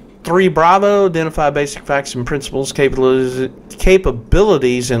 3 Bravo, identify basic facts and principles, capabilities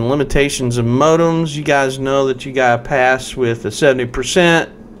and limitations of modems. You guys know that you got to pass with a 70%.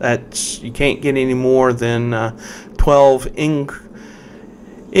 That's, you can't get any more than 12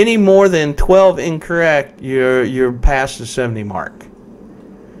 incorrect, you're past the 70 mark.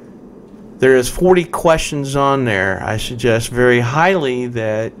 There is 40 questions on there. I suggest very highly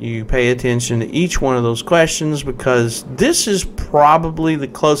that you pay attention to each one of those questions, because this is probably the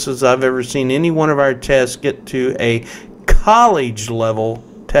closest I've ever seen any one of our tests get to a college level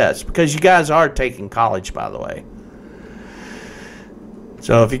test, because you guys are taking college, by the way.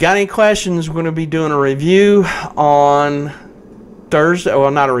 So if you got any questions, we're going to be doing a review on Thursday.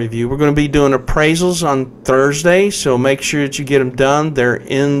 Well, not a review. We're going to be doing appraisals on Thursday, so make sure that you get them done. They're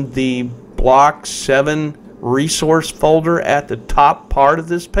in the Block 7 resource folder at the top part of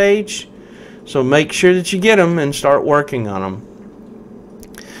this page. So make sure that you get them and start working on them.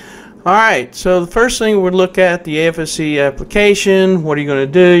 Alright, so the first thing we'll look at the AFSC application. What are you going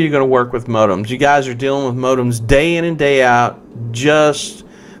to do? You're going to work with modems. You guys are dealing with modems day in and day out just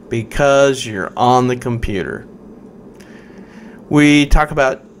because you're on the computer. We talk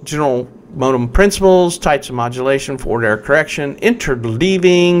about general modem principles, types of modulation, forward error correction,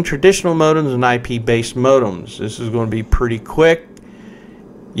 interleaving, traditional modems, and IP-based modems. This is going to be pretty quick.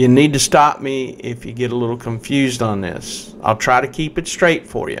 You need to stop me if you get a little confused on this. I'll try to keep it straight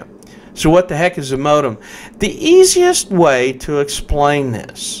for you. So what the heck is a modem? The easiest way to explain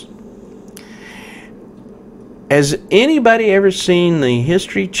this. Has anybody ever seen the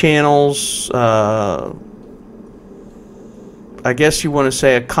History Channel's, I guess you want to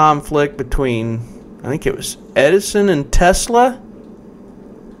say a conflict between, I think it was Edison and Tesla?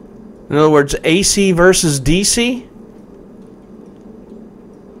 In other words, AC versus DC?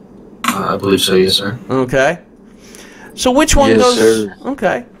 I believe so, yes, sir. Okay. So which one Yes, goes... sir.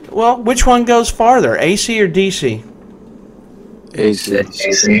 Okay. Well, which one goes farther, AC or DC? AC.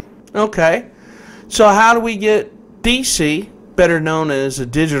 AC. Okay. So how do we get DC, better known as a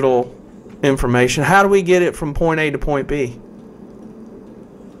digital information, how do we get it from point A to point B?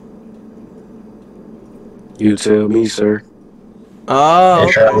 You tell me, sir. Oh,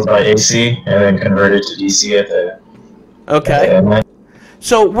 It travels by AC and then converted to DC at the okay. end line.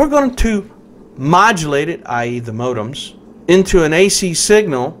 So we're going to modulate it, i.e. the modems, into an AC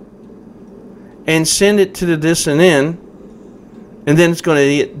signal and send it to the distant end, and then it's going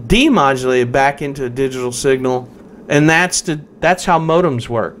to get demodulated back into a digital signal, and that's how modems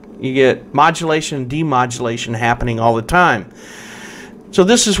work. You get modulation and demodulation happening all the time. So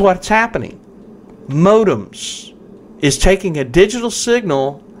this is what's happening. Modems is taking a digital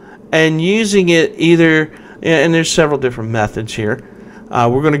signal and using it either, and there's several different methods here.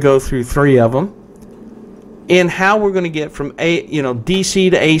 We're going to go through 3 of them. And how we're going to get from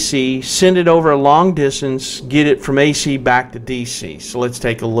DC to AC, send it over a long distance, get it from AC back to DC. So let's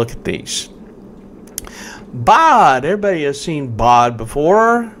take a look at these. Baud. Everybody has seen baud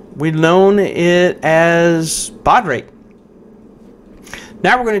before. We've known it as baud rate.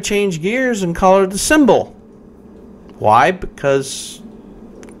 Now we're going to change gears and call it a symbol. Why? Because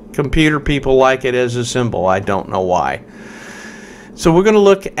computer people like it as a symbol. I don't know why. So we're going to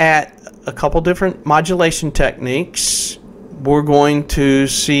look at a couple different modulation techniques. We're going to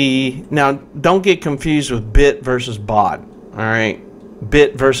see, now don't get confused with bit versus baud. Alright,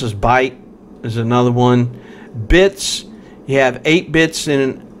 bit versus byte is another one. Bits, you have 8 bits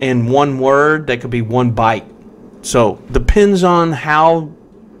in one word. That could be 1 byte. So depends on how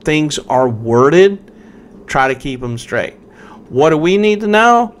things are worded. Try to keep them straight. What do we need to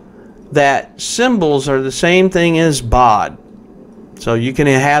know? That symbols are the same thing as baud. So you can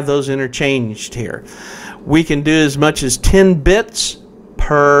have those interchanged here. We can do as much as 10 bits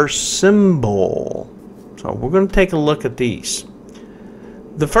per symbol. So we're going to take a look at these.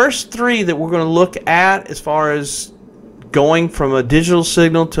 The first 3 that we're going to look at as far as going from a digital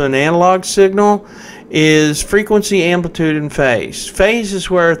signal to an analog signal is frequency, amplitude, and phase. Phase is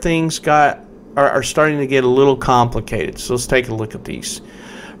where things are starting to get a little complicated. So let's take a look at these.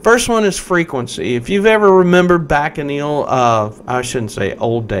 First one is frequency. If you've ever remembered back in the old, I shouldn't say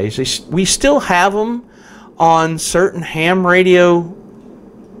old days, we still have them on certain ham radio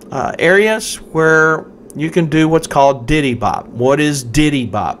areas where you can do what's called ditty bop. What is ditty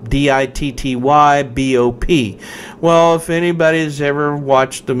bop? D-I-T-T-Y-B-O-P. Well, if anybody's ever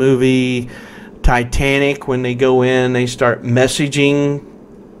watched the movie Titanic, when they go in, they start messaging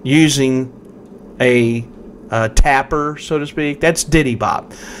using a tapper, so to speak. That's ditty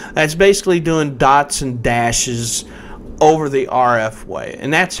bop. That's basically doing dots and dashes over the RF way.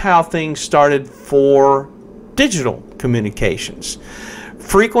 And that's how things started for digital communications.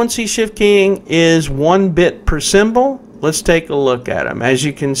 Frequency shift keying is 1 bit per symbol. Let's take a look at them. As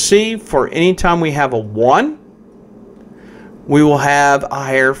you can see, for any time we have a 1, we will have a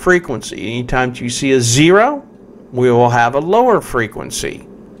higher frequency. Anytime you see a 0, we will have a lower frequency.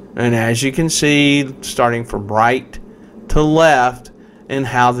 And as you can see, starting from right to left and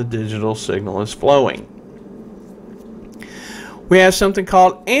how the digital signal is flowing. We have something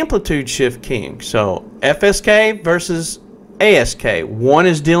called amplitude shift keying. So FSK versus ASK. One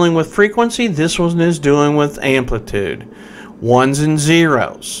is dealing with frequency, this one is dealing with amplitude. Ones and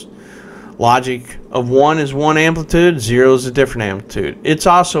zeros. Logic of 1 is 1 amplitude, 0 is a different amplitude. It's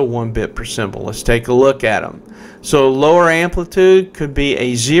also 1 bit per symbol. Let's take a look at them. So lower amplitude could be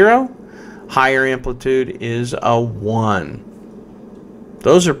a 0, higher amplitude is a 1.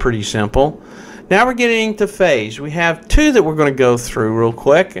 Those are pretty simple. Now we're getting into phase. We have two that we're going to go through real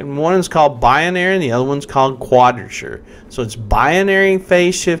quick, and one is called binary and the other one's called quadrature. So it's binary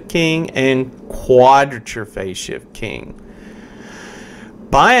phase shift king and quadrature phase shift king.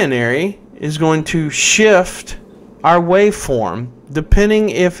 Binary is going to shift our waveform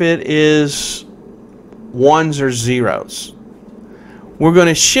depending if it is ones or zeros. We're going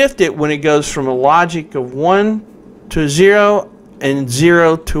to shift it when it goes from a logic of 1 to a 0 and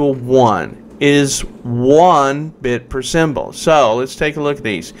 0 to a 1. It is 1 bit per symbol. So let's take a look at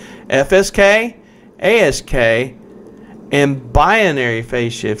these. FSK, ASK, and binary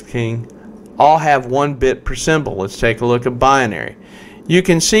phase shift king all have 1 bit per symbol. Let's take a look at binary. You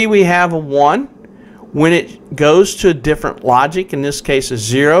can see we have a 1. When it goes to a different logic, in this case a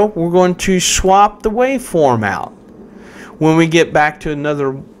 0, we're going to swap the waveform out. When we get back to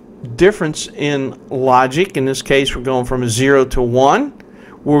another difference in logic, in this case we're going from a 0 to 1,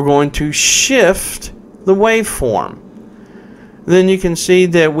 we're going to shift the waveform. Then you can see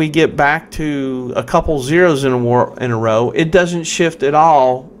that we get back to a couple zeros in a row. It doesn't shift at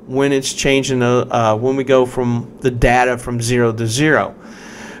all when it's changing when we go from the data from 0 to 0.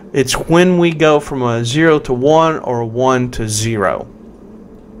 It's when we go from a 0 to 1 or a 1 to 0.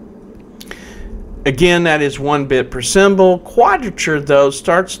 Again, that is 1 bit per symbol. Quadrature, though,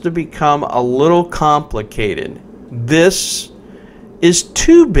 starts to become a little complicated. This is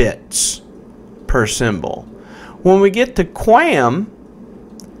 2 bits per symbol. When we get to QAM,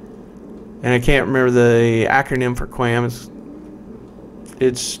 and I can't remember the acronym for QAM,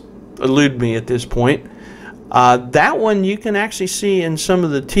 it's eluded me at this point. That one you can actually see in some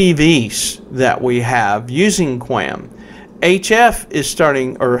of the TVs that we have using QAM. HF is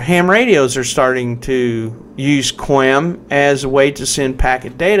starting, or ham radios are starting to use QAM as a way to send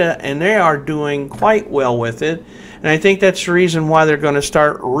packet data, and they are doing quite well with it. And I think that's the reason why they're going to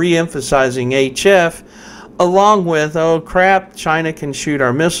start re-emphasizing HF, along with, oh crap, China can shoot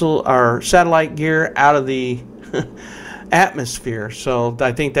our satellite gear out of the atmosphere. So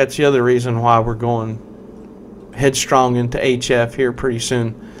I think that's the other reason why we're going headstrong into HF here pretty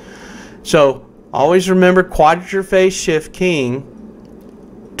soon. So always remember quadrature phase shift king,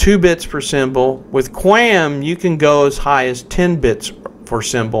 2 bits per symbol. With QAM you can go as high as 10 bits per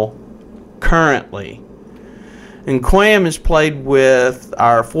symbol currently. And QAM is played with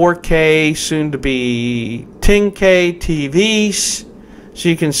our 4K, soon to be 10K TVs. So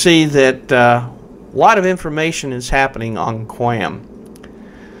you can see that a lot of information is happening on QAM.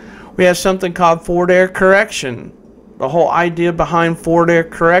 We have something called forward error correction. The whole idea behind forward error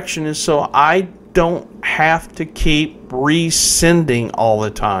correction is so I don't have to keep resending all the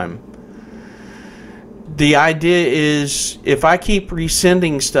time. The idea is if I keep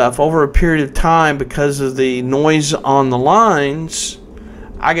resending stuff over a period of time because of the noise on the lines,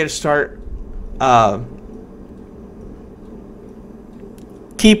 I got to start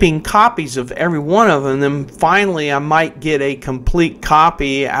keeping copies of every one of them. Then finally I might get a complete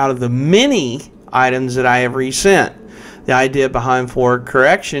copy out of the many items that I have resent. The idea behind forward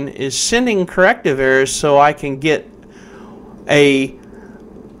correction is sending corrective errors so I can get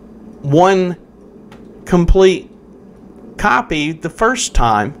one complete copy the first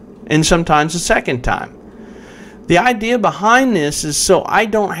time and sometimes the second time. The idea behind this is so I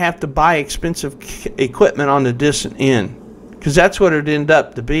don't have to buy expensive equipment on the distant end, because that's what it would end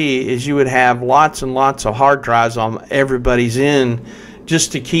up to be, is you would have lots and lots of hard drives on everybody's end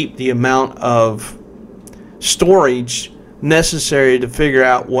just to keep the amount of storage necessary to figure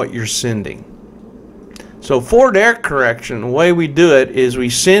out what you're sending. So forward error correction, the way we do it is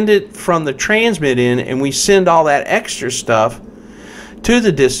we send it from the transmit end and we send all that extra stuff to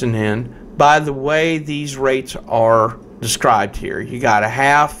the distant end by the way these rates are described here. You got a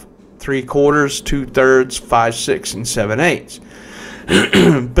half, 3/4, 2/3, 5, 6, and 7/8.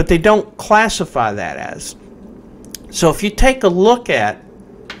 But they don't classify that as. So if you take a look at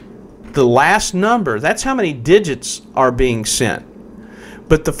the last number, that's how many digits are being sent.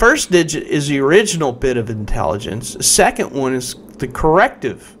 But the first digit is the original bit of intelligence. The second one is the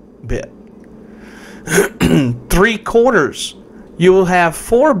corrective bit. 3/4, you will have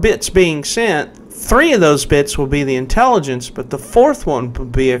 4 bits being sent. 3 of those bits will be the intelligence, but the 4th one will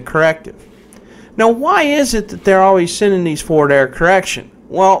be a corrective. Now, why is it that they're always sending these forward error correction?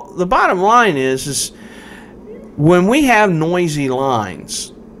 Well, the bottom line is when we have noisy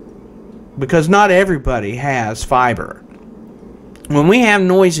lines, because not everybody has fiber, When we have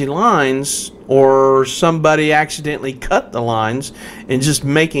noisy lines, or somebody accidentally cut the lines and just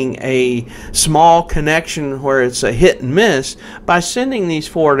making a small connection where it's a hit and miss, by sending these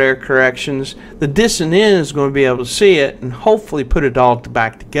forward error corrections, the dis and in is going to be able to see it and hopefully put it all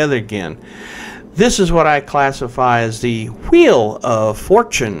back together again. This is what I classify as the wheel of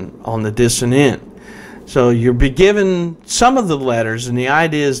fortune on the dis and in. So you'll be given some of the letters, and the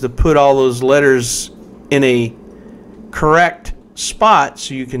idea is to put all those letters in a correct spot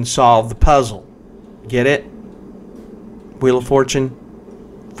so you can solve the puzzle. Get it? Wheel of Fortune?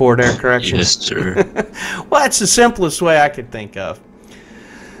 Forward error correction? Yes, sir. Well, that's the simplest way I could think of.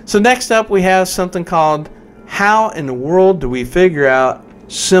 So next up we have something called how in the world do we figure out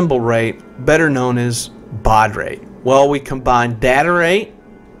symbol rate, better known as baud rate? Well, we combine data rate,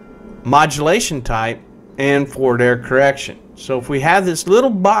 modulation type, and forward error correction. So if we have this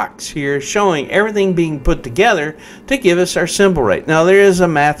little box here showing everything being put together to give us our symbol rate. Now there is a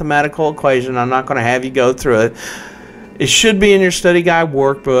mathematical equation. I'm not going to have you go through it. It should be in your study guide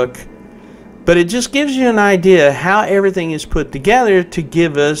workbook. But it just gives you an idea how everything is put together to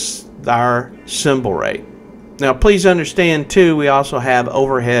give us our symbol rate. Now please understand too, we also have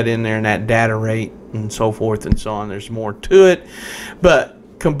overhead in there and that data rate and so forth and so on. There's more to it. But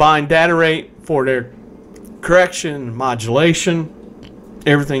combined data rate, forward error correction, modulation,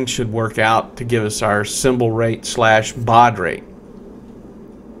 everything should work out to give us our symbol rate / baud rate.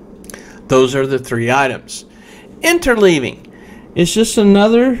 Those are the three items. Interleaving is just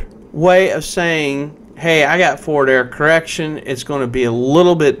another way of saying, hey, I got forward error correction. It's going to be a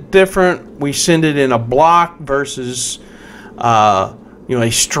little bit different. We send it in a block versus a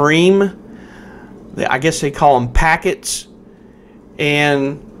stream. I guess they call them packets.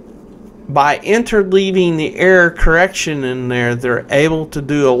 And by interleaving the error correction in there, they're able to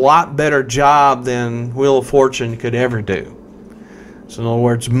do a lot better job than Wheel of Fortune could ever do. So in other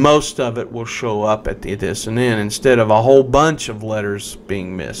words, most of it will show up at the dis and in instead of a whole bunch of letters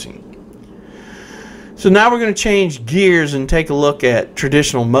being missing. So now we're going to change gears and take a look at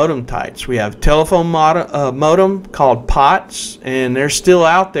traditional modem types. We have telephone modem called POTS, and they're still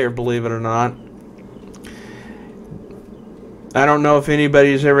out there, believe it or not. I don't know if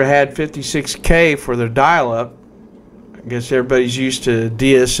anybody's ever had 56K for their dial-up. I guess everybody's used to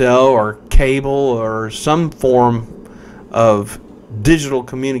DSL or cable or some form of digital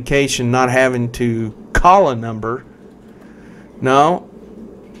communication, not having to call a number. No?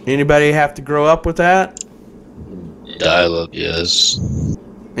 Anybody have to grow up with that? Dial-up, yes.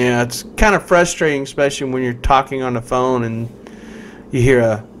 Yeah, it's kind of frustrating, especially when you're talking on the phone and you hear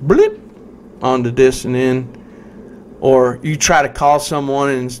a blip on the dis and in. Or you try to call someone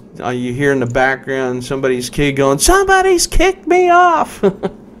and you hear in the background somebody's kid going, somebody's kicked me off.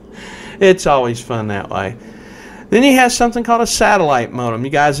 It's always fun that way. Then you have something called a satellite modem. You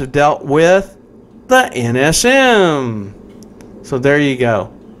guys have dealt with the NSM. So there you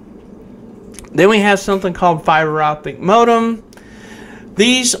go. Then we have something called fiber optic modem.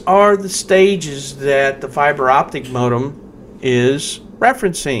 These are the stages that the fiber optic modem is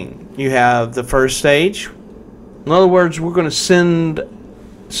referencing. You have the first stage. In other words, we're going to send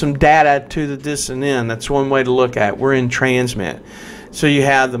some data to the dis and in. That's one way to look at it. We're in transmit. So you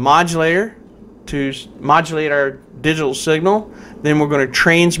have the modulator to modulate our digital signal. Then we're going to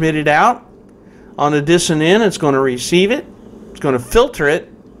transmit it out on the dis and in. It's going to receive it. It's going to filter it.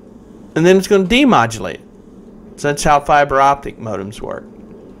 And then it's going to demodulate it. So that's how fiber optic modems work.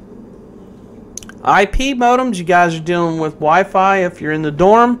 IP modems, you guys are dealing with Wi-Fi if you're in the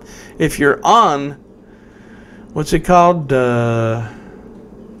dorm. If you're on what's it called?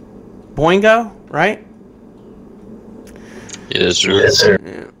 Boingo, right? Yes, sir. Yes, sir.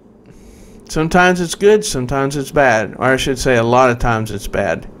 Yeah. Sometimes it's good, sometimes it's bad. Or I should say a lot of times it's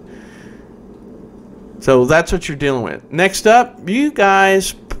bad. So that's what you're dealing with. Next up, you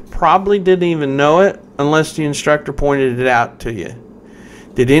guys probably didn't even know it unless the instructor pointed it out to you.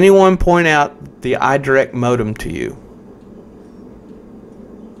 Did anyone point out the iDirect modem to you?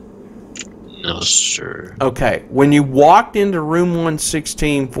 No, sir. Okay, when you walked into room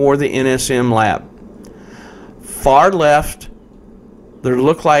 116 for the NSM lab, far left, there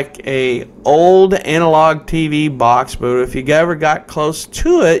looked like a old analog TV box, but if you ever got close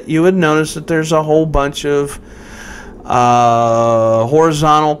to it, you would notice that there's a whole bunch of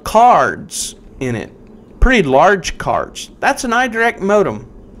horizontal cards in it. Pretty large cards. That's an iDirect modem.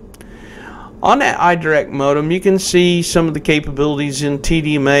 On that iDirect modem, you can see some of the capabilities in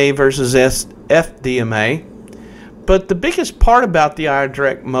TDMA versus FDMA. But the biggest part about the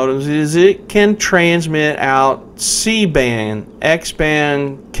iDirect modems is it can transmit out C-band,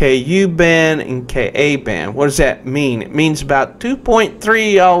 X-band, KU-band, and KA-band. What does that mean? It means about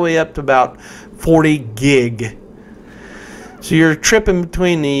 2.3 all the way up to about 40 gig. So you're tripping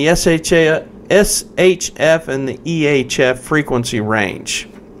between the SHF and the EHF frequency range.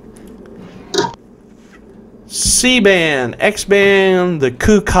 C-band, X-band, the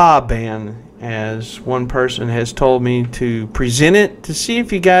KU-Ka band, as one person has told me to present it to see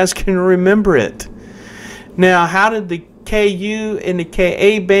if you guys can remember it. Now, how did the KU and the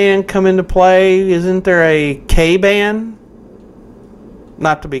KA band come into play? Isn't there a K band?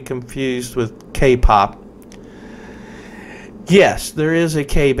 Not to be confused with K-pop. Yes, there is a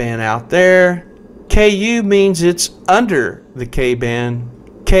K band out there. KU means it's under the K band.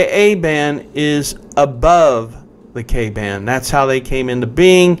 KA band is above the K band. That's how they came into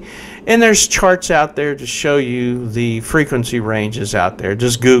being. And there's charts out there to show you the frequency ranges out there.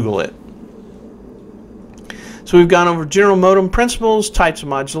 Just Google it. So we've gone over general modem principles, types of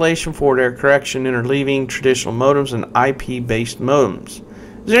modulation, forward error correction, interleaving, traditional modems, and IP-based modems.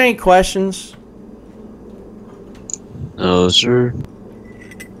 Is there any questions? No, sir.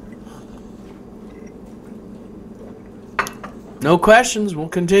 No questions. We'll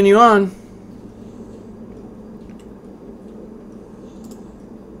continue on.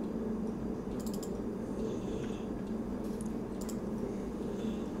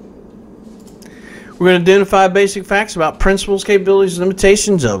 We're going to identify basic facts about principles, capabilities, and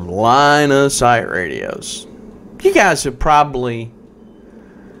limitations of line-of-sight radios. You guys have probably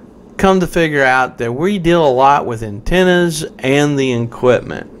come to figure out that we deal a lot with antennas and the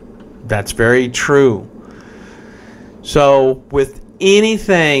equipment. That's very true. So with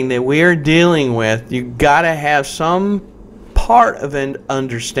anything that we are dealing with, you've got to have some part of an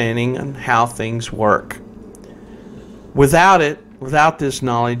understanding on how things work. Without it, without this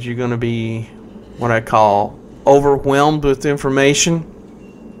knowledge, you're going to be what I call overwhelmed with information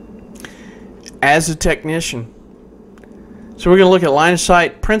as a technician. So we're going to look at line of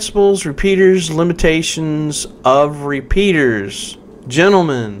sight principles, repeaters, limitations of repeaters.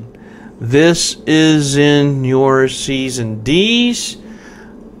 Gentlemen, this is in your C's and D's.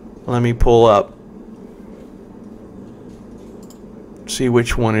 Let me pull up, see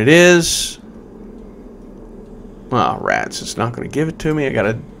which one it is. Oh, rats, it's not going to give it to me. I got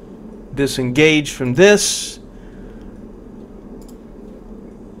to disengage from this.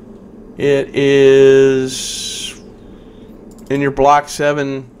 It is in your block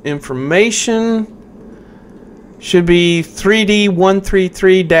 7 information. Should be 3D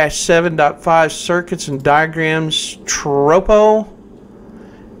 133-7.5 circuits and diagrams tropo.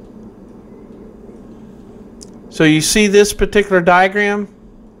 So you see this particular diagram?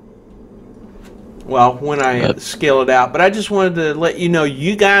 Well, when I scale it out, but I just wanted to let you know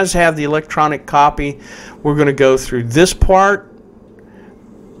you guys have the electronic copy. We're going to go through this part.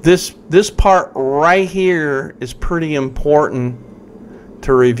 This part right here is pretty important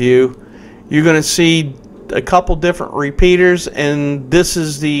to review. You're going to see a couple different repeaters, and this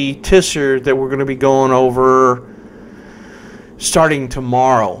is the TSSR that we're going to be going over starting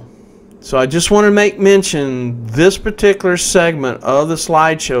tomorrow. So I just want to make mention this particular segment of the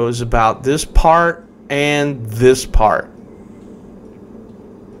slideshow is about this part and this part.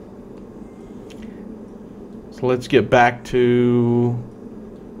 So let's get back to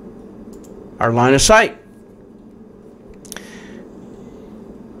our line of sight.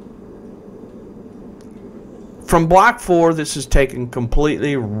 From block 4, this is taken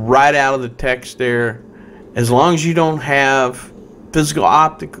completely right out of the text there. As long as you don't have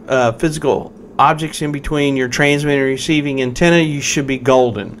physical objects in between your transmitting and receiving antenna, you should be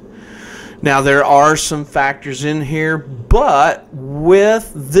golden. Now there are some factors in here, but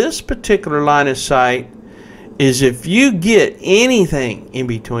with this particular line of sight is if you get anything in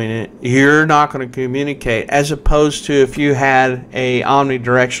between it, you're not going to communicate, as opposed to if you had a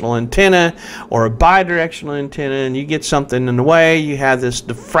omnidirectional antenna or a bidirectional antenna and you get something in the way, you have this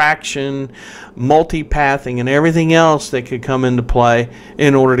diffraction, multipathing, and everything else that could come into play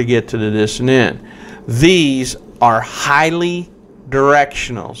in order to get to the distant end. These are highly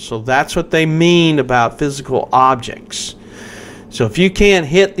directional, so that's what they mean about physical objects. So if you can't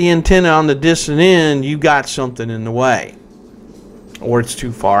hit the antenna on the distant end, you got something in the way, or it's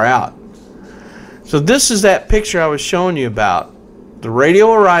too far out. So this is that picture I was showing you about. The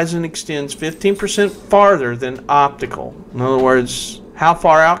radial horizon extends 15% farther than optical. In other words, how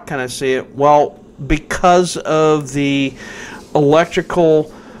far out can I see it? Well, because of the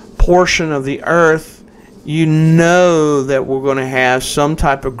electrical portion of the Earth, you know that we're going to have some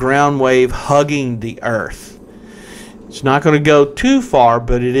type of ground wave hugging the Earth. It's not going to go too far,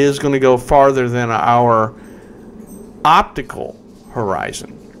 but it is going to go farther than our optical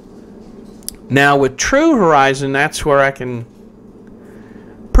horizon. Now with true horizon, that's where I can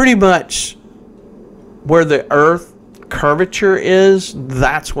pretty much, where the Earth curvature is,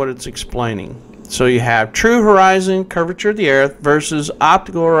 that's what it's explaining. So you have true horizon, curvature of the Earth, versus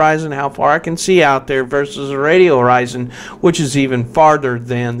optical horizon, how far I can see out there, versus a radio horizon, which is even farther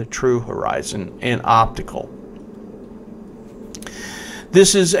than the true horizon and optical.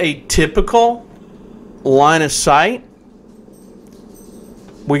 This is a typical line of sight.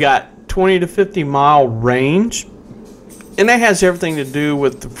 We got 20 to 50 mile range, and that has everything to do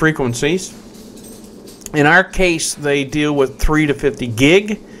with the frequencies. In our case, they deal with 3 to 50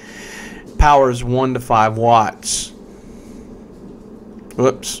 gig. Power is 1 to 5 watts.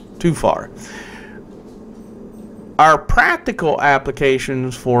 Whoops, too far. Our practical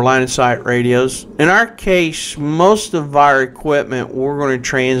applications for line of sight radios, in our case, most of our equipment we're going to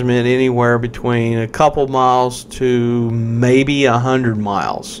transmit anywhere between a couple miles to maybe 100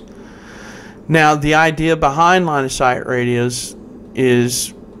 miles. Now, the idea behind line of sight radios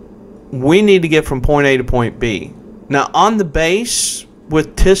is we need to get from point A to point B. Now, on the base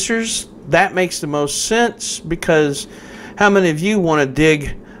with TSSRs, that makes the most sense, because how many of you want to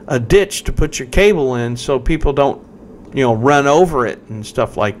dig a ditch to put your cable in so people don't, you know, run over it and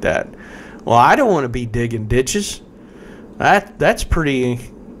stuff like that? Well, I don't want to be digging ditches. That's pretty,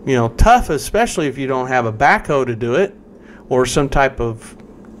 you know, tough, especially if you don't have a backhoe to do it, or some type of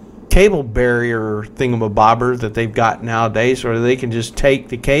cable barrier thingamabobber that they've got nowadays, or they can just take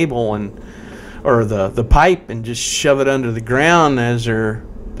the cable and, or the pipe, and just shove it under the ground as they're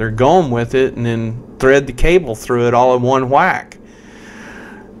going with it, and then thread the cable through it all in one whack.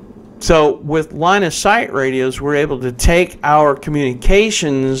 So with line of sight radios, we're able to take our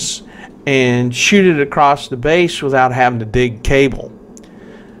communications and shoot it across the base without having to dig cable.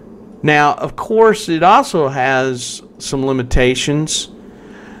 Now, of course, it also has some limitations,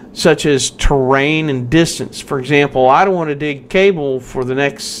 such as terrain and distance. For example, I don't want to dig cable for the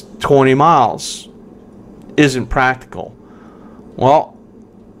next 20 miles. Isn't practical. Well,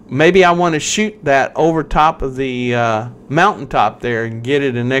 maybe I want to shoot that over top of the mountaintop there and get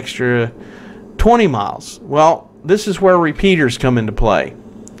it an extra 20 miles. Well, this is where repeaters come into play,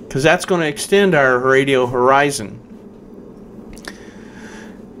 because that's going to extend our radio horizon.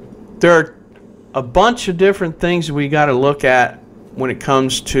 There are a bunch of different things we got to look at when it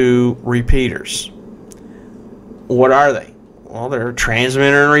comes to repeaters. What are they? Well, they're a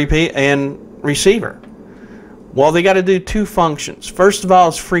transmitter and receiver. Well, they got to do two functions. First of all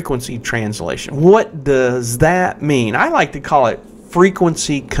is frequency translation. What does that mean? I like to call it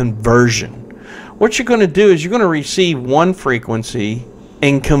frequency conversion. What you're going to do is you're going to receive one frequency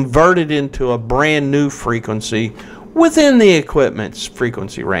and convert it into a brand new frequency within the equipment's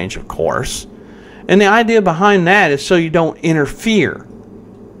frequency range, of course. And the idea behind that is so you don't interfere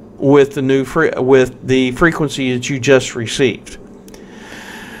with the frequency that you just received.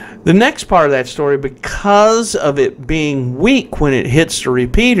 The next part of that story, because of it being weak when it hits the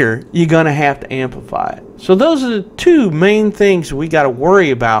repeater, you're going to have to amplify it. So those are the two main things we got to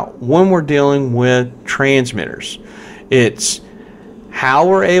worry about when we're dealing with transmitters. It's how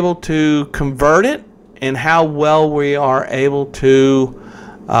we're able to convert it and how well we are able to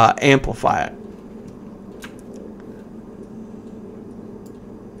amplify it.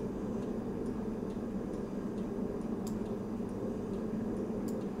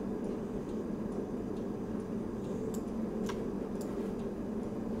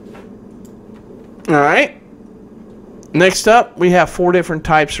 Alright, next up we have 4 different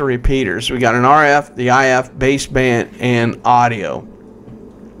types of repeaters. We got an RF, the IF, baseband, and audio.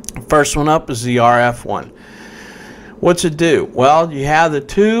 First one up is the RF one. What's it do? Well, you have the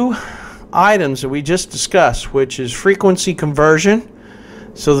two items that we just discussed, which is frequency conversion.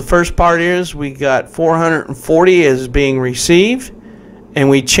 So the first part is we got 440 as being received, and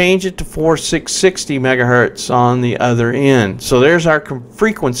we change it to 4660 megahertz on the other end. So there's our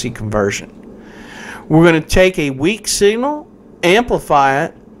frequency conversion. We're going to take a weak signal, amplify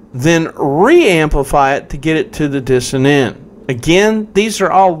it, then re-amplify it to get it to the distant end. Again, these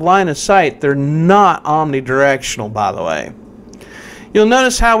are all line of sight. They're not omnidirectional, by the way. You'll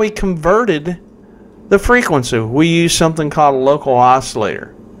notice how we converted the frequency. We used something called a local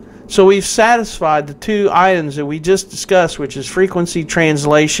oscillator. So we've satisfied the two items that we just discussed, which is frequency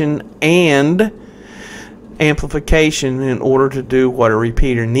translation and amplification, in order to do what a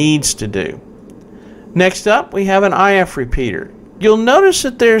repeater needs to do. Next up, we have an IF repeater. you'll notice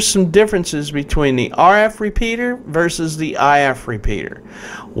that there's some differences between the RF repeater versus the IF repeater.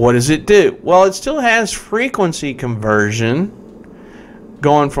 What does it do? Well, it still has frequency conversion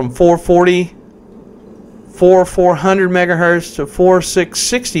going from 400 megahertz to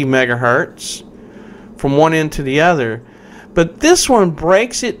 4660 megahertz from one end to the other. But this one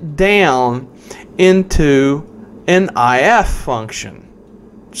breaks it down into an IF function.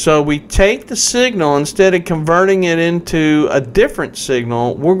 So we take the signal, instead of converting it into a different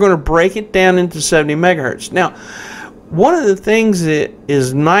signal, we're going to break it down into 70 megahertz. Now, one of the things that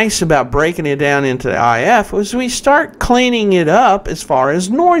is nice about breaking it down into IF is we start cleaning it up as far as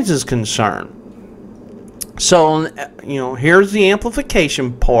noise is concerned. So, here's the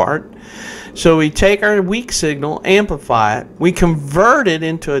amplification part. So we take our weak signal, amplify it, we convert it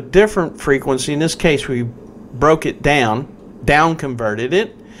into a different frequency. In this case, we broke it down converted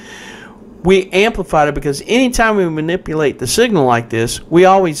it. We amplified it because anytime we manipulate the signal like this, we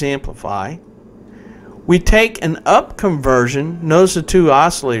always amplify. We take an up conversion, notice the two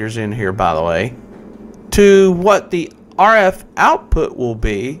oscillators in here by the way, to what the RF output will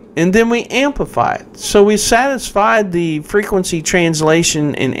be, and then we amplify it. So we satisfied the frequency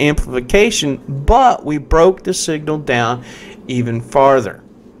translation and amplification, but we broke the signal down even farther.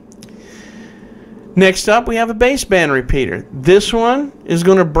 Next up, we have a baseband repeater. This one is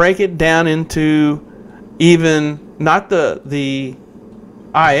going to break it down into even not the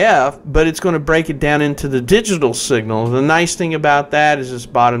IF, but it's going to break it down into the digital signal. The nice thing about that is this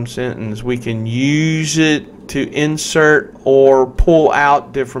bottom sentence. We can use it to insert or pull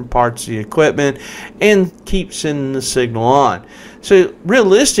out different parts of the equipment and keep sending the signal on. So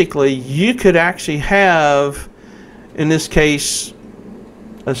realistically, you could actually have, in this case,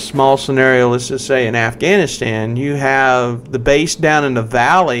 a small scenario, let's just say in Afghanistan, you have the base down in the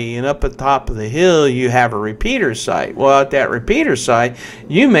valley, and up at the top of the hill you have a repeater site. Well, at that repeater site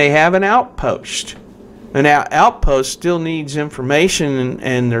you may have an outpost. An outpost still needs information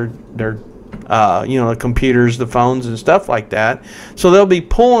and their the computers, the phones and stuff like that. So they'll be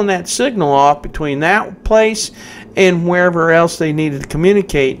pulling that signal off between that place and wherever else they needed to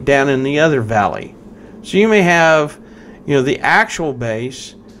communicate down in the other valley. So you may have the actual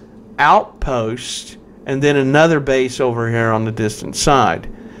base, outpost, and then another base over here on the distant side.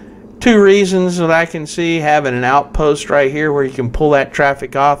 Two reasons that I can see having an outpost right here where you can pull that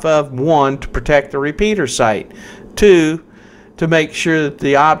traffic off of. One, to protect the repeater site. Two, to make sure that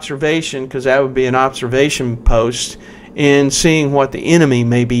the observation, because that would be an observation post, in seeing what the enemy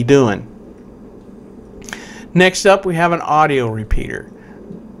may be doing. Next up, we have an audio repeater.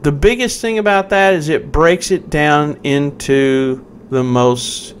 The biggest thing about that is it breaks it down into the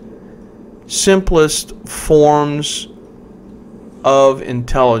most simplest forms of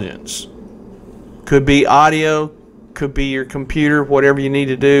intelligence. Could be audio, could be your computer, whatever you need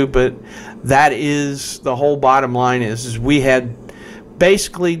to do, but that is the whole bottom line is we had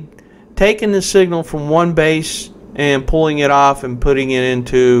basically taken the signal from one base and pulling it off and putting it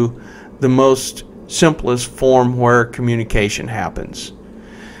into the most simplest form where communication happens.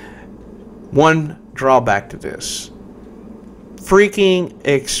 One drawback to this: freaking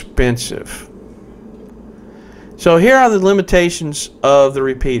expensive. So here are the limitations of the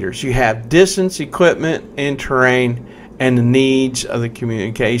repeaters. You have distance, equipment, and terrain, and the needs of the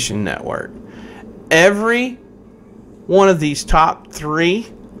communication network. Every one of these top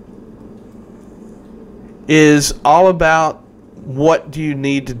three is all about what do you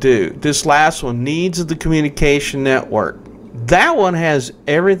need to do. This last one, needs of the communication network. That one has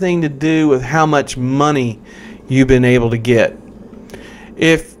everything to do with how much money you've been able to get.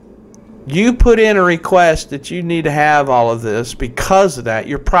 If you put in a request that you need to have all of this, because of that,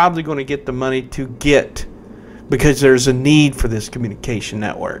 you're probably going to get the money to get, because there's a need for this communication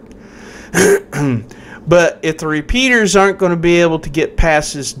network. But if the repeaters aren't going to be able to get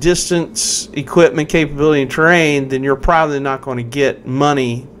past this distance, equipment, capability, and terrain, then you're probably not going to get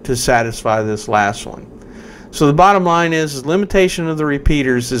money to satisfy this last one. So the bottom line is limitation of the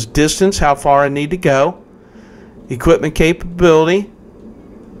repeaters is distance, how far I need to go, equipment capability,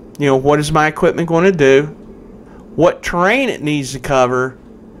 what is my equipment going to do, what terrain it needs to cover,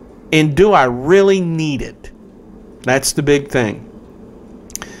 and do I really need it? That's the big thing.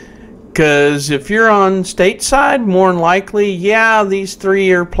 Because if you're on stateside, more than likely, yeah, these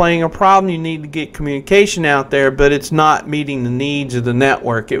three are playing a problem. You need to get communication out there, but it's not meeting the needs of the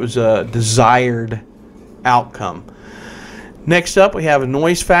network. It was a desired outcome. Next up, we have a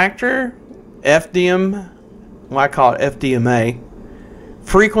noise factor, FDM, well, I call it FDMA.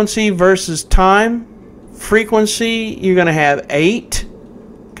 Frequency versus time. Frequency, you're going to have 8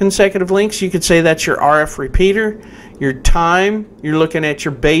 consecutive links. You could say that's your RF repeater. Your time, you're looking at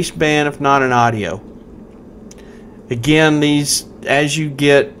your baseband, if not an audio. Again, these, as you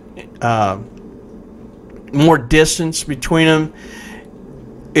get more distance between them,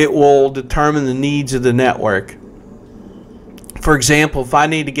 it will determine the needs of the network. For example, if I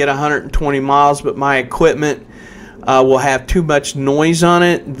need to get 120 miles, but my equipment will have too much noise on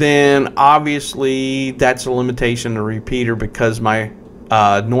it, then obviously that's a limitation of the repeater, because my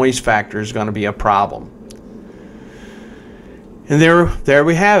noise factor is going to be a problem. And there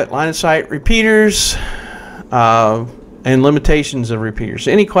we have it. Line of sight repeaters and limitations of repeaters.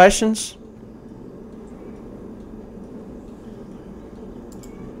 Any questions?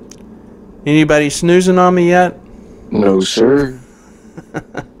 Anybody snoozing on me yet? No, sir.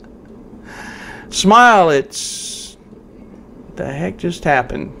 Smile, it's... What the heck just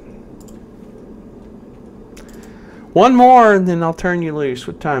happened? One more and then I'll turn you loose.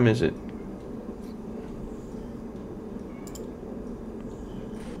 What time is it?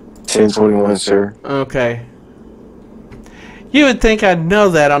 10:21, sir. Okay. You would think I'd know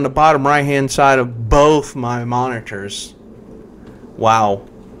that on the bottom right hand side of both my monitors. Wow.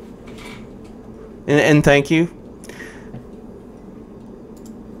 And thank you.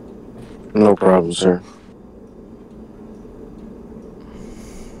 No problem, sir.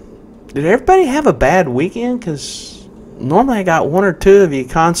 Did everybody have a bad weekend? Because normally I got one or two of you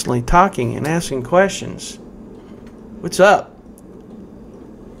constantly talking and asking questions. What's up?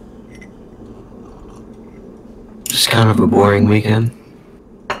 Just kind of a boring weekend.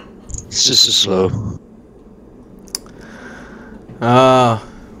 It's just a slow.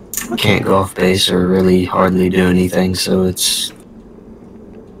 Can't go off base or really hardly do anything, so it's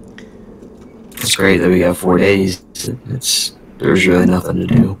great that we got 4 days. There's really nothing to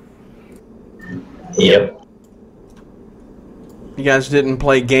do. Yep. You guys didn't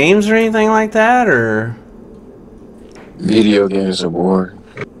play games or anything like that, or? Video games are boring.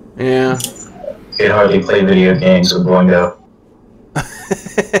 Yeah. You can hardly play video games with Boingo.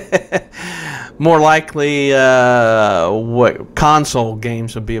 More likely, what console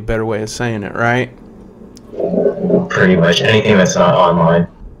games would be a better way of saying it, right? Pretty much anything that's not online.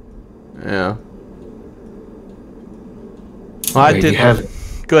 Yeah. Well, I Wait, did. you have it.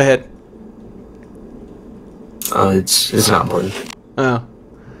 Go ahead. It's not important. Oh.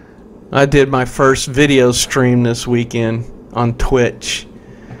 I did my first video stream this weekend on Twitch.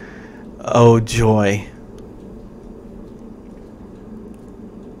 Oh joy.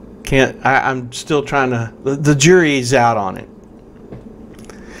 I'm still trying to, the jury's out on it.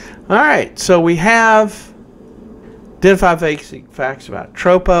 Alright, so we have identify basic facts about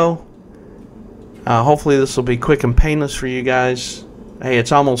Tropo. Hopefully this will be quick and painless for you guys. Hey,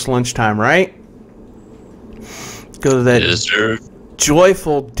 it's almost lunchtime, right? Go to that Yes, sir.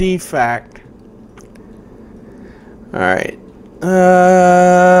 joyful defact. Alright.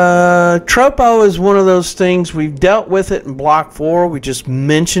 Tropo is one of those things, we've dealt with it in Block 4. We just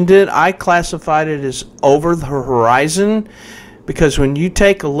mentioned it. I classified it as over the horizon because when you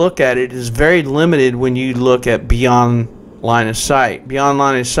take a look at it, it is very limited when you look at beyond line of sight. Beyond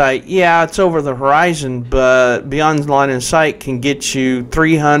line of sight, yeah, it's over the horizon, but beyond line of sight can get you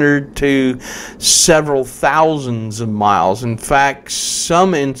 300 to several thousands of miles. In fact,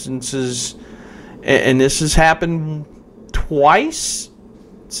 some instances, and this has happened twice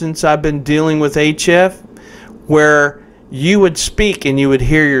since I've been dealing with HF, where you would speak and you would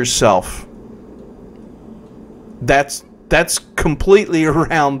hear yourself. That's completely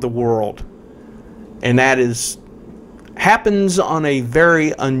around the world, and that happens on a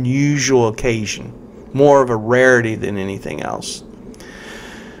very unusual occasion, more of a rarity than anything else.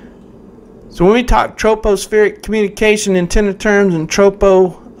 So when we talk tropospheric communication antenna terms and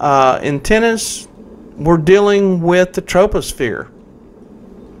tropo antennas, we're dealing with the troposphere.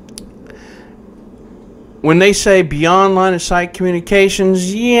 When they say beyond line of sight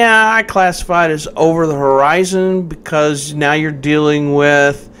communications, yeah, I classify it as over the horizon because now you're dealing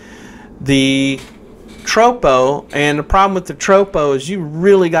with the tropo, and the problem with the tropo is you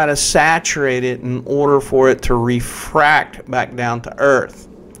really got to saturate it in order for it to refract back down to Earth.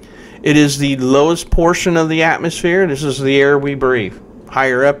 It is the lowest portion of the atmosphere. This is the air we breathe.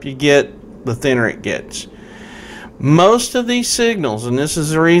 Higher up you get, the thinner it gets. Most of these signals, and this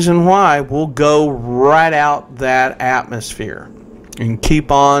is the reason why, will go right out that atmosphere and keep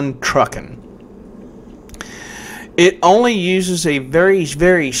on trucking. It only uses a very,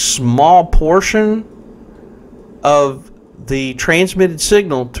 very small portion of the transmitted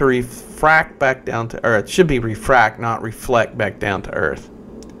signal to refract back down to Earth. It should be refract, not reflect back down to Earth.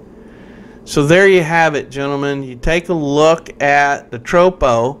 So there you have it, gentlemen. You take a look at the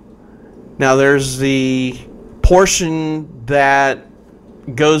tropo. Now there's the portion that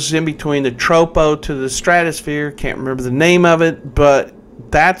goes in between the tropo to the stratosphere, can't remember the name of it, but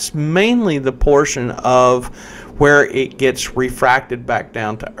that's mainly the portion of where it gets refracted back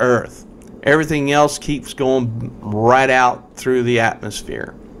down to Earth. Everything else keeps going right out through the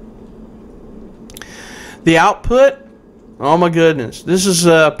atmosphere. The output, oh my goodness, this is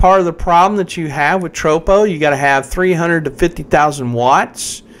part of the problem that you have with tropo. You got to have 300 to 50,000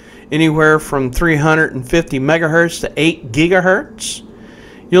 watts, anywhere from 350 megahertz to 8 gigahertz.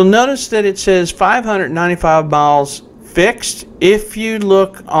 You'll notice that it says 595 miles fixed. If you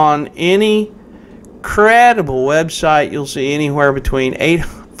look on any credible website, you'll see anywhere between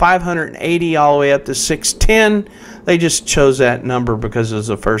 580 all the way up to 610. They just chose that number because it was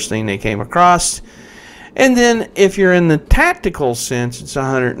the first thing they came across. And then if you're in the tactical sense, it's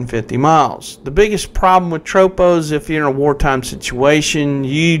 150 miles. The biggest problem with tropos, if you're in a wartime situation,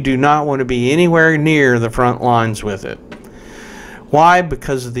 you do not want to be anywhere near the front lines with it. Why?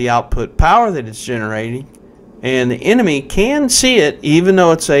 Because of the output power that it's generating, and the enemy can see it even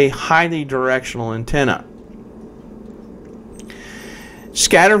though it's a highly directional antenna.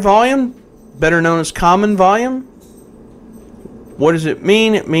 Scatter volume, better known as common volume. What does it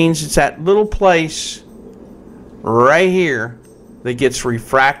mean? It means it's that little place right here that gets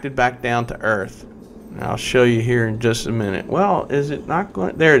refracted back down to Earth. And I'll show you here in just a minute. Well, is it not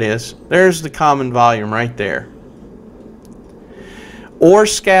going? There it is. There's the common volume right there. Or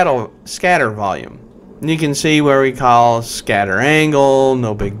scatter volume. And you can see where we call scatter angle,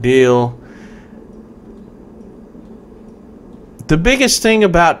 no big deal. The biggest thing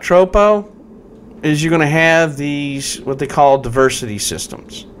about tropo is you're going to have these, what they call diversity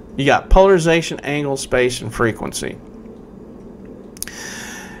systems. You got polarization, angle, space, and frequency.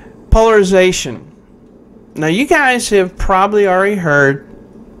 Polarization. Now you guys have probably already heard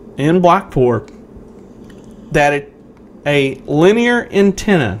in Block 4 that a linear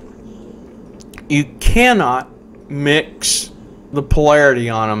antenna, you cannot mix the polarity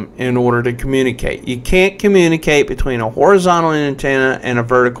on them in order to communicate. You can't communicate between a horizontal antenna and a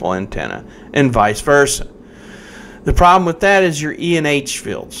vertical antenna, and vice versa. The problem with that is your E and H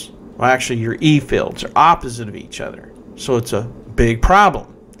fields, well actually your E fields, are opposite of each other. So it's a big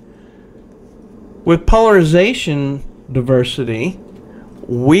problem. With polarization diversity,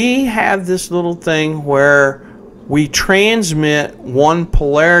 we have this little thing where we transmit one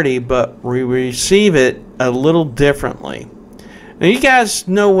polarity but we receive it a little differently. Now you guys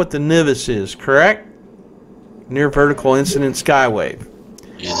know what the NIVIS is, correct? Near vertical incident skywave.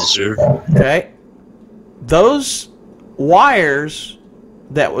 Yes, sir. Okay. Those wires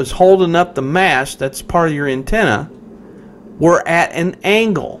that was holding up the mast, that's part of your antenna, were at an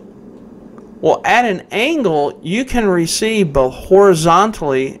angle. Well, at an angle, you can receive both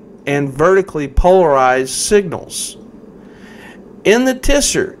horizontally and vertically polarized signals. In the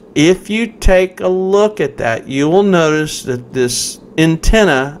TSSR, if you take a look at that, you will notice that this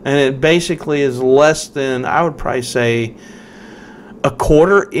antenna, and it basically is less than, I would probably say, a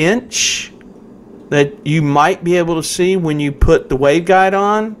 1/4 inch, that you might be able to see when you put the waveguide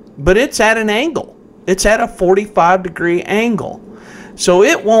on, but it's at an angle. It's at a 45-degree angle. So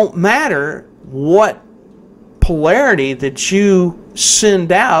it won't matter what polarity that you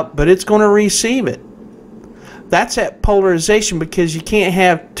send out, but it's going to receive it. That's at polarization, because you can't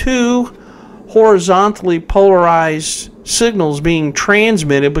have two horizontally polarized signals being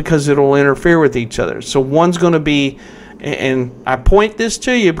transmitted because it'll interfere with each other. So one's going to be, and I point this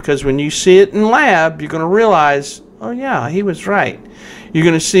to you because when you see it in lab, you're going to realize, oh yeah, he was right. You're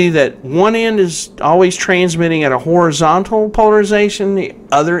going to see that one end is always transmitting at a horizontal polarization, the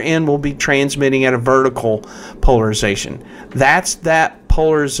other end will be transmitting at a vertical polarization. That's that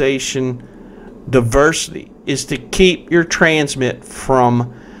polarization diversity, is to keep your transmit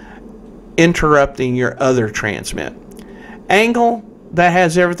from interrupting your other transmit. Angle, that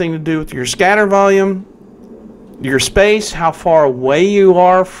has everything to do with your scatter volume, your space, how far away you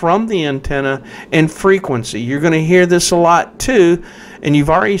are from the antenna, and frequency. You're going to hear this a lot too, and you've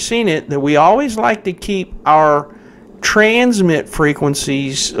already seen it, that we always like to keep our transmit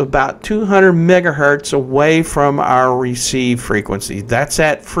frequencies about 200 megahertz away from our receive frequency. That's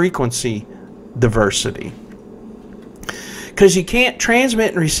at frequency diversity. Because you can't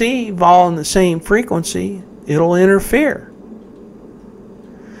transmit and receive all in the same frequency. It'll interfere.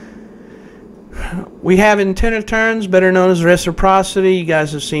 We have antenna turns, better known as reciprocity. You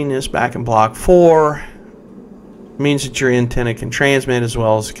guys have seen this back in Block 4. It means that your antenna can transmit as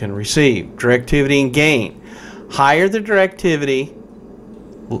well as it can receive. Directivity and gain. Higher the directivity,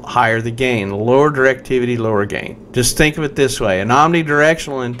 higher the gain. Lower directivity, lower gain. Just think of it this way. An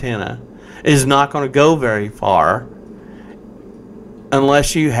omnidirectional antenna is not going to go very far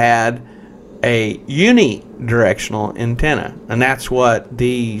unless you had a unidirectional antenna. And that's what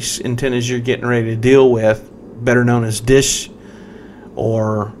these antennas you're getting ready to deal with, better known as dish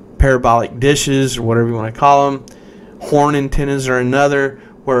or parabolic dishes or whatever you want to call them. Horn antennas are another,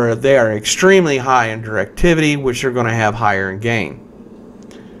 where they are extremely high in directivity, which are going to have higher in gain.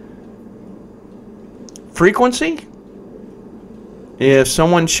 Frequency. If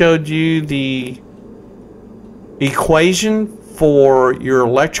someone showed you the equation for your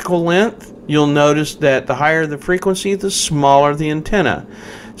electrical length, you'll notice that the higher the frequency, the smaller the antenna.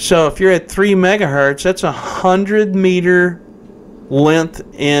 So if you're at 3 megahertz, that's 100 meter length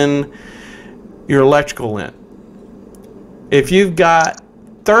in your electrical length. If you've got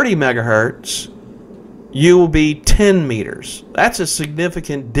 30 megahertz, you will be 10 meters. That's a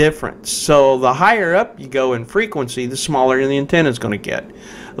significant difference. So the higher up you go in frequency, the smaller the antenna is going to get.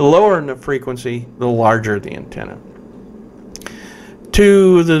 The lower in the frequency, the larger the antenna.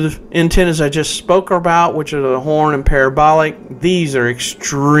 To the antennas I just spoke about, which are the horn and parabolic, these are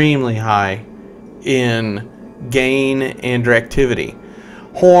extremely high in gain and directivity.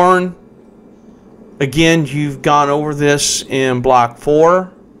 Horn, again, you've gone over this in block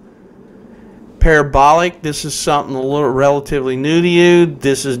 4. Parabolic, this is something a little relatively new to you.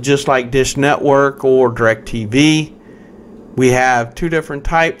 This is just like Dish Network or DirecTV. We have two different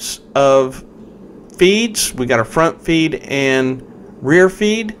types of feeds. We got a front feed and rear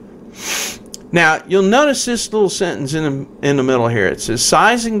feed. Now you'll notice this little sentence in the middle here. It says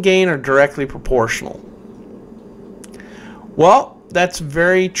size and gain are directly proportional. Well, that's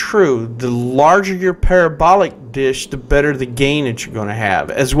very true. The larger your parabolic dish, the better the gain that you're going to have,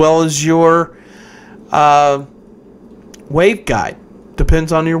 as well as your waveguide.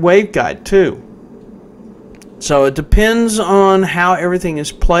 Depends on your waveguide too. So it depends on how everything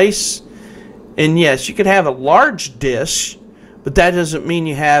is placed. And yes, you could have a large dish, but that doesn't mean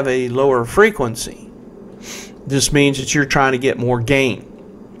you have a lower frequency. This means that you're trying to get more gain.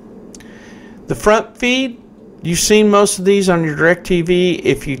 The front feed, you've seen most of these on your DirecTV.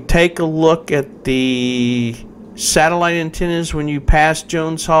 If you take a look at the satellite antennas when you pass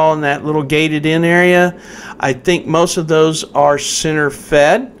Jones Hall in that little gated in area, I think most of those are center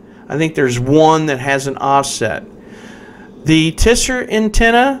fed. I think there's one that has an offset. The TSSR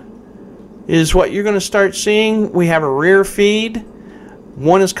antenna is what you're going to start seeing. We have a rear feed.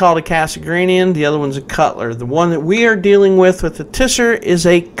 One is called a Cassegrainian, the other one's a Cutler. The one that we are dealing with the TSSR is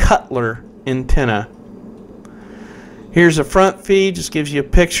a Cutler antenna. Here's a front feed, just gives you a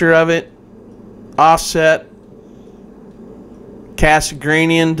picture of it. Offset.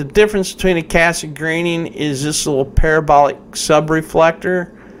 Cassegrainian. The difference between a Cassegrainian is this little parabolic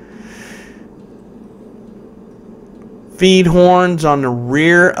subreflector. Feed horns on the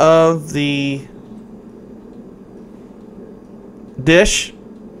rear of the dish.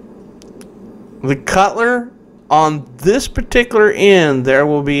 The Cutler, on this particular end, there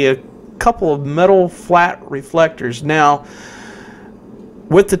will be a couple of metal flat reflectors. Now,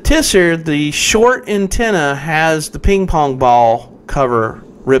 with the TSSR, the short antenna has the ping pong ball cover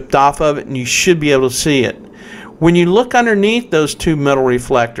ripped off of it, and you should be able to see it. When you look underneath those two metal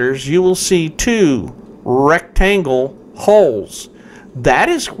reflectors, you will see two rectangle holes. That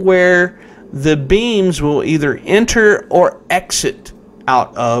is where the beams will either enter or exit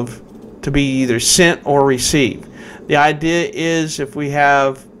out of to be either sent or received. The idea is, if we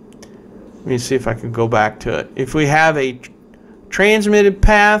have, let me see if I can go back to it. If we have a transmitted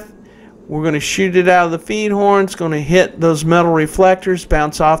path, we're going to shoot it out of the feed horn. It's going to hit those metal reflectors,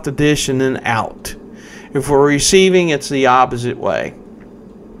 bounce off the dish, and then out. If we're receiving, it's the opposite way.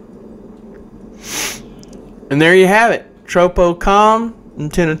 And there you have it. TropoCom,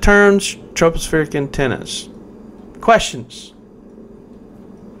 antenna terms, tropospheric antennas. Questions?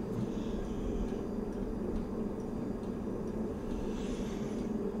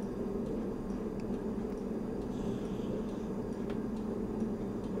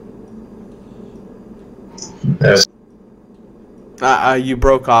 Yes. You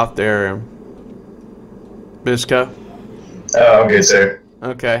broke off there, Bisco. Oh, I'm good, sir.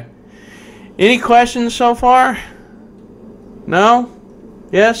 Okay. Any questions so far? No?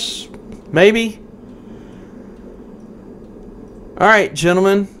 Yes? Maybe? Alright,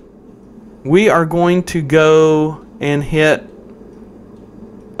 gentlemen. We are going to go and hit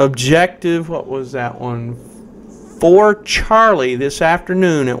objective, what was that one? 4 Charlie this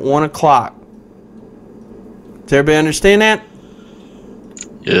afternoon at 1 o'clock. Does everybody understand that?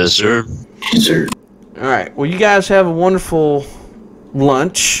 Yes, sir. Yes, sir. Alright, well, you guys have a wonderful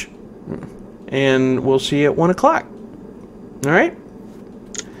lunch, and we'll see you at 1 o'clock. Alright?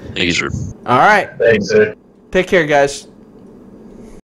 Thank you, sir. All right. Thanks, sir. Take care, guys.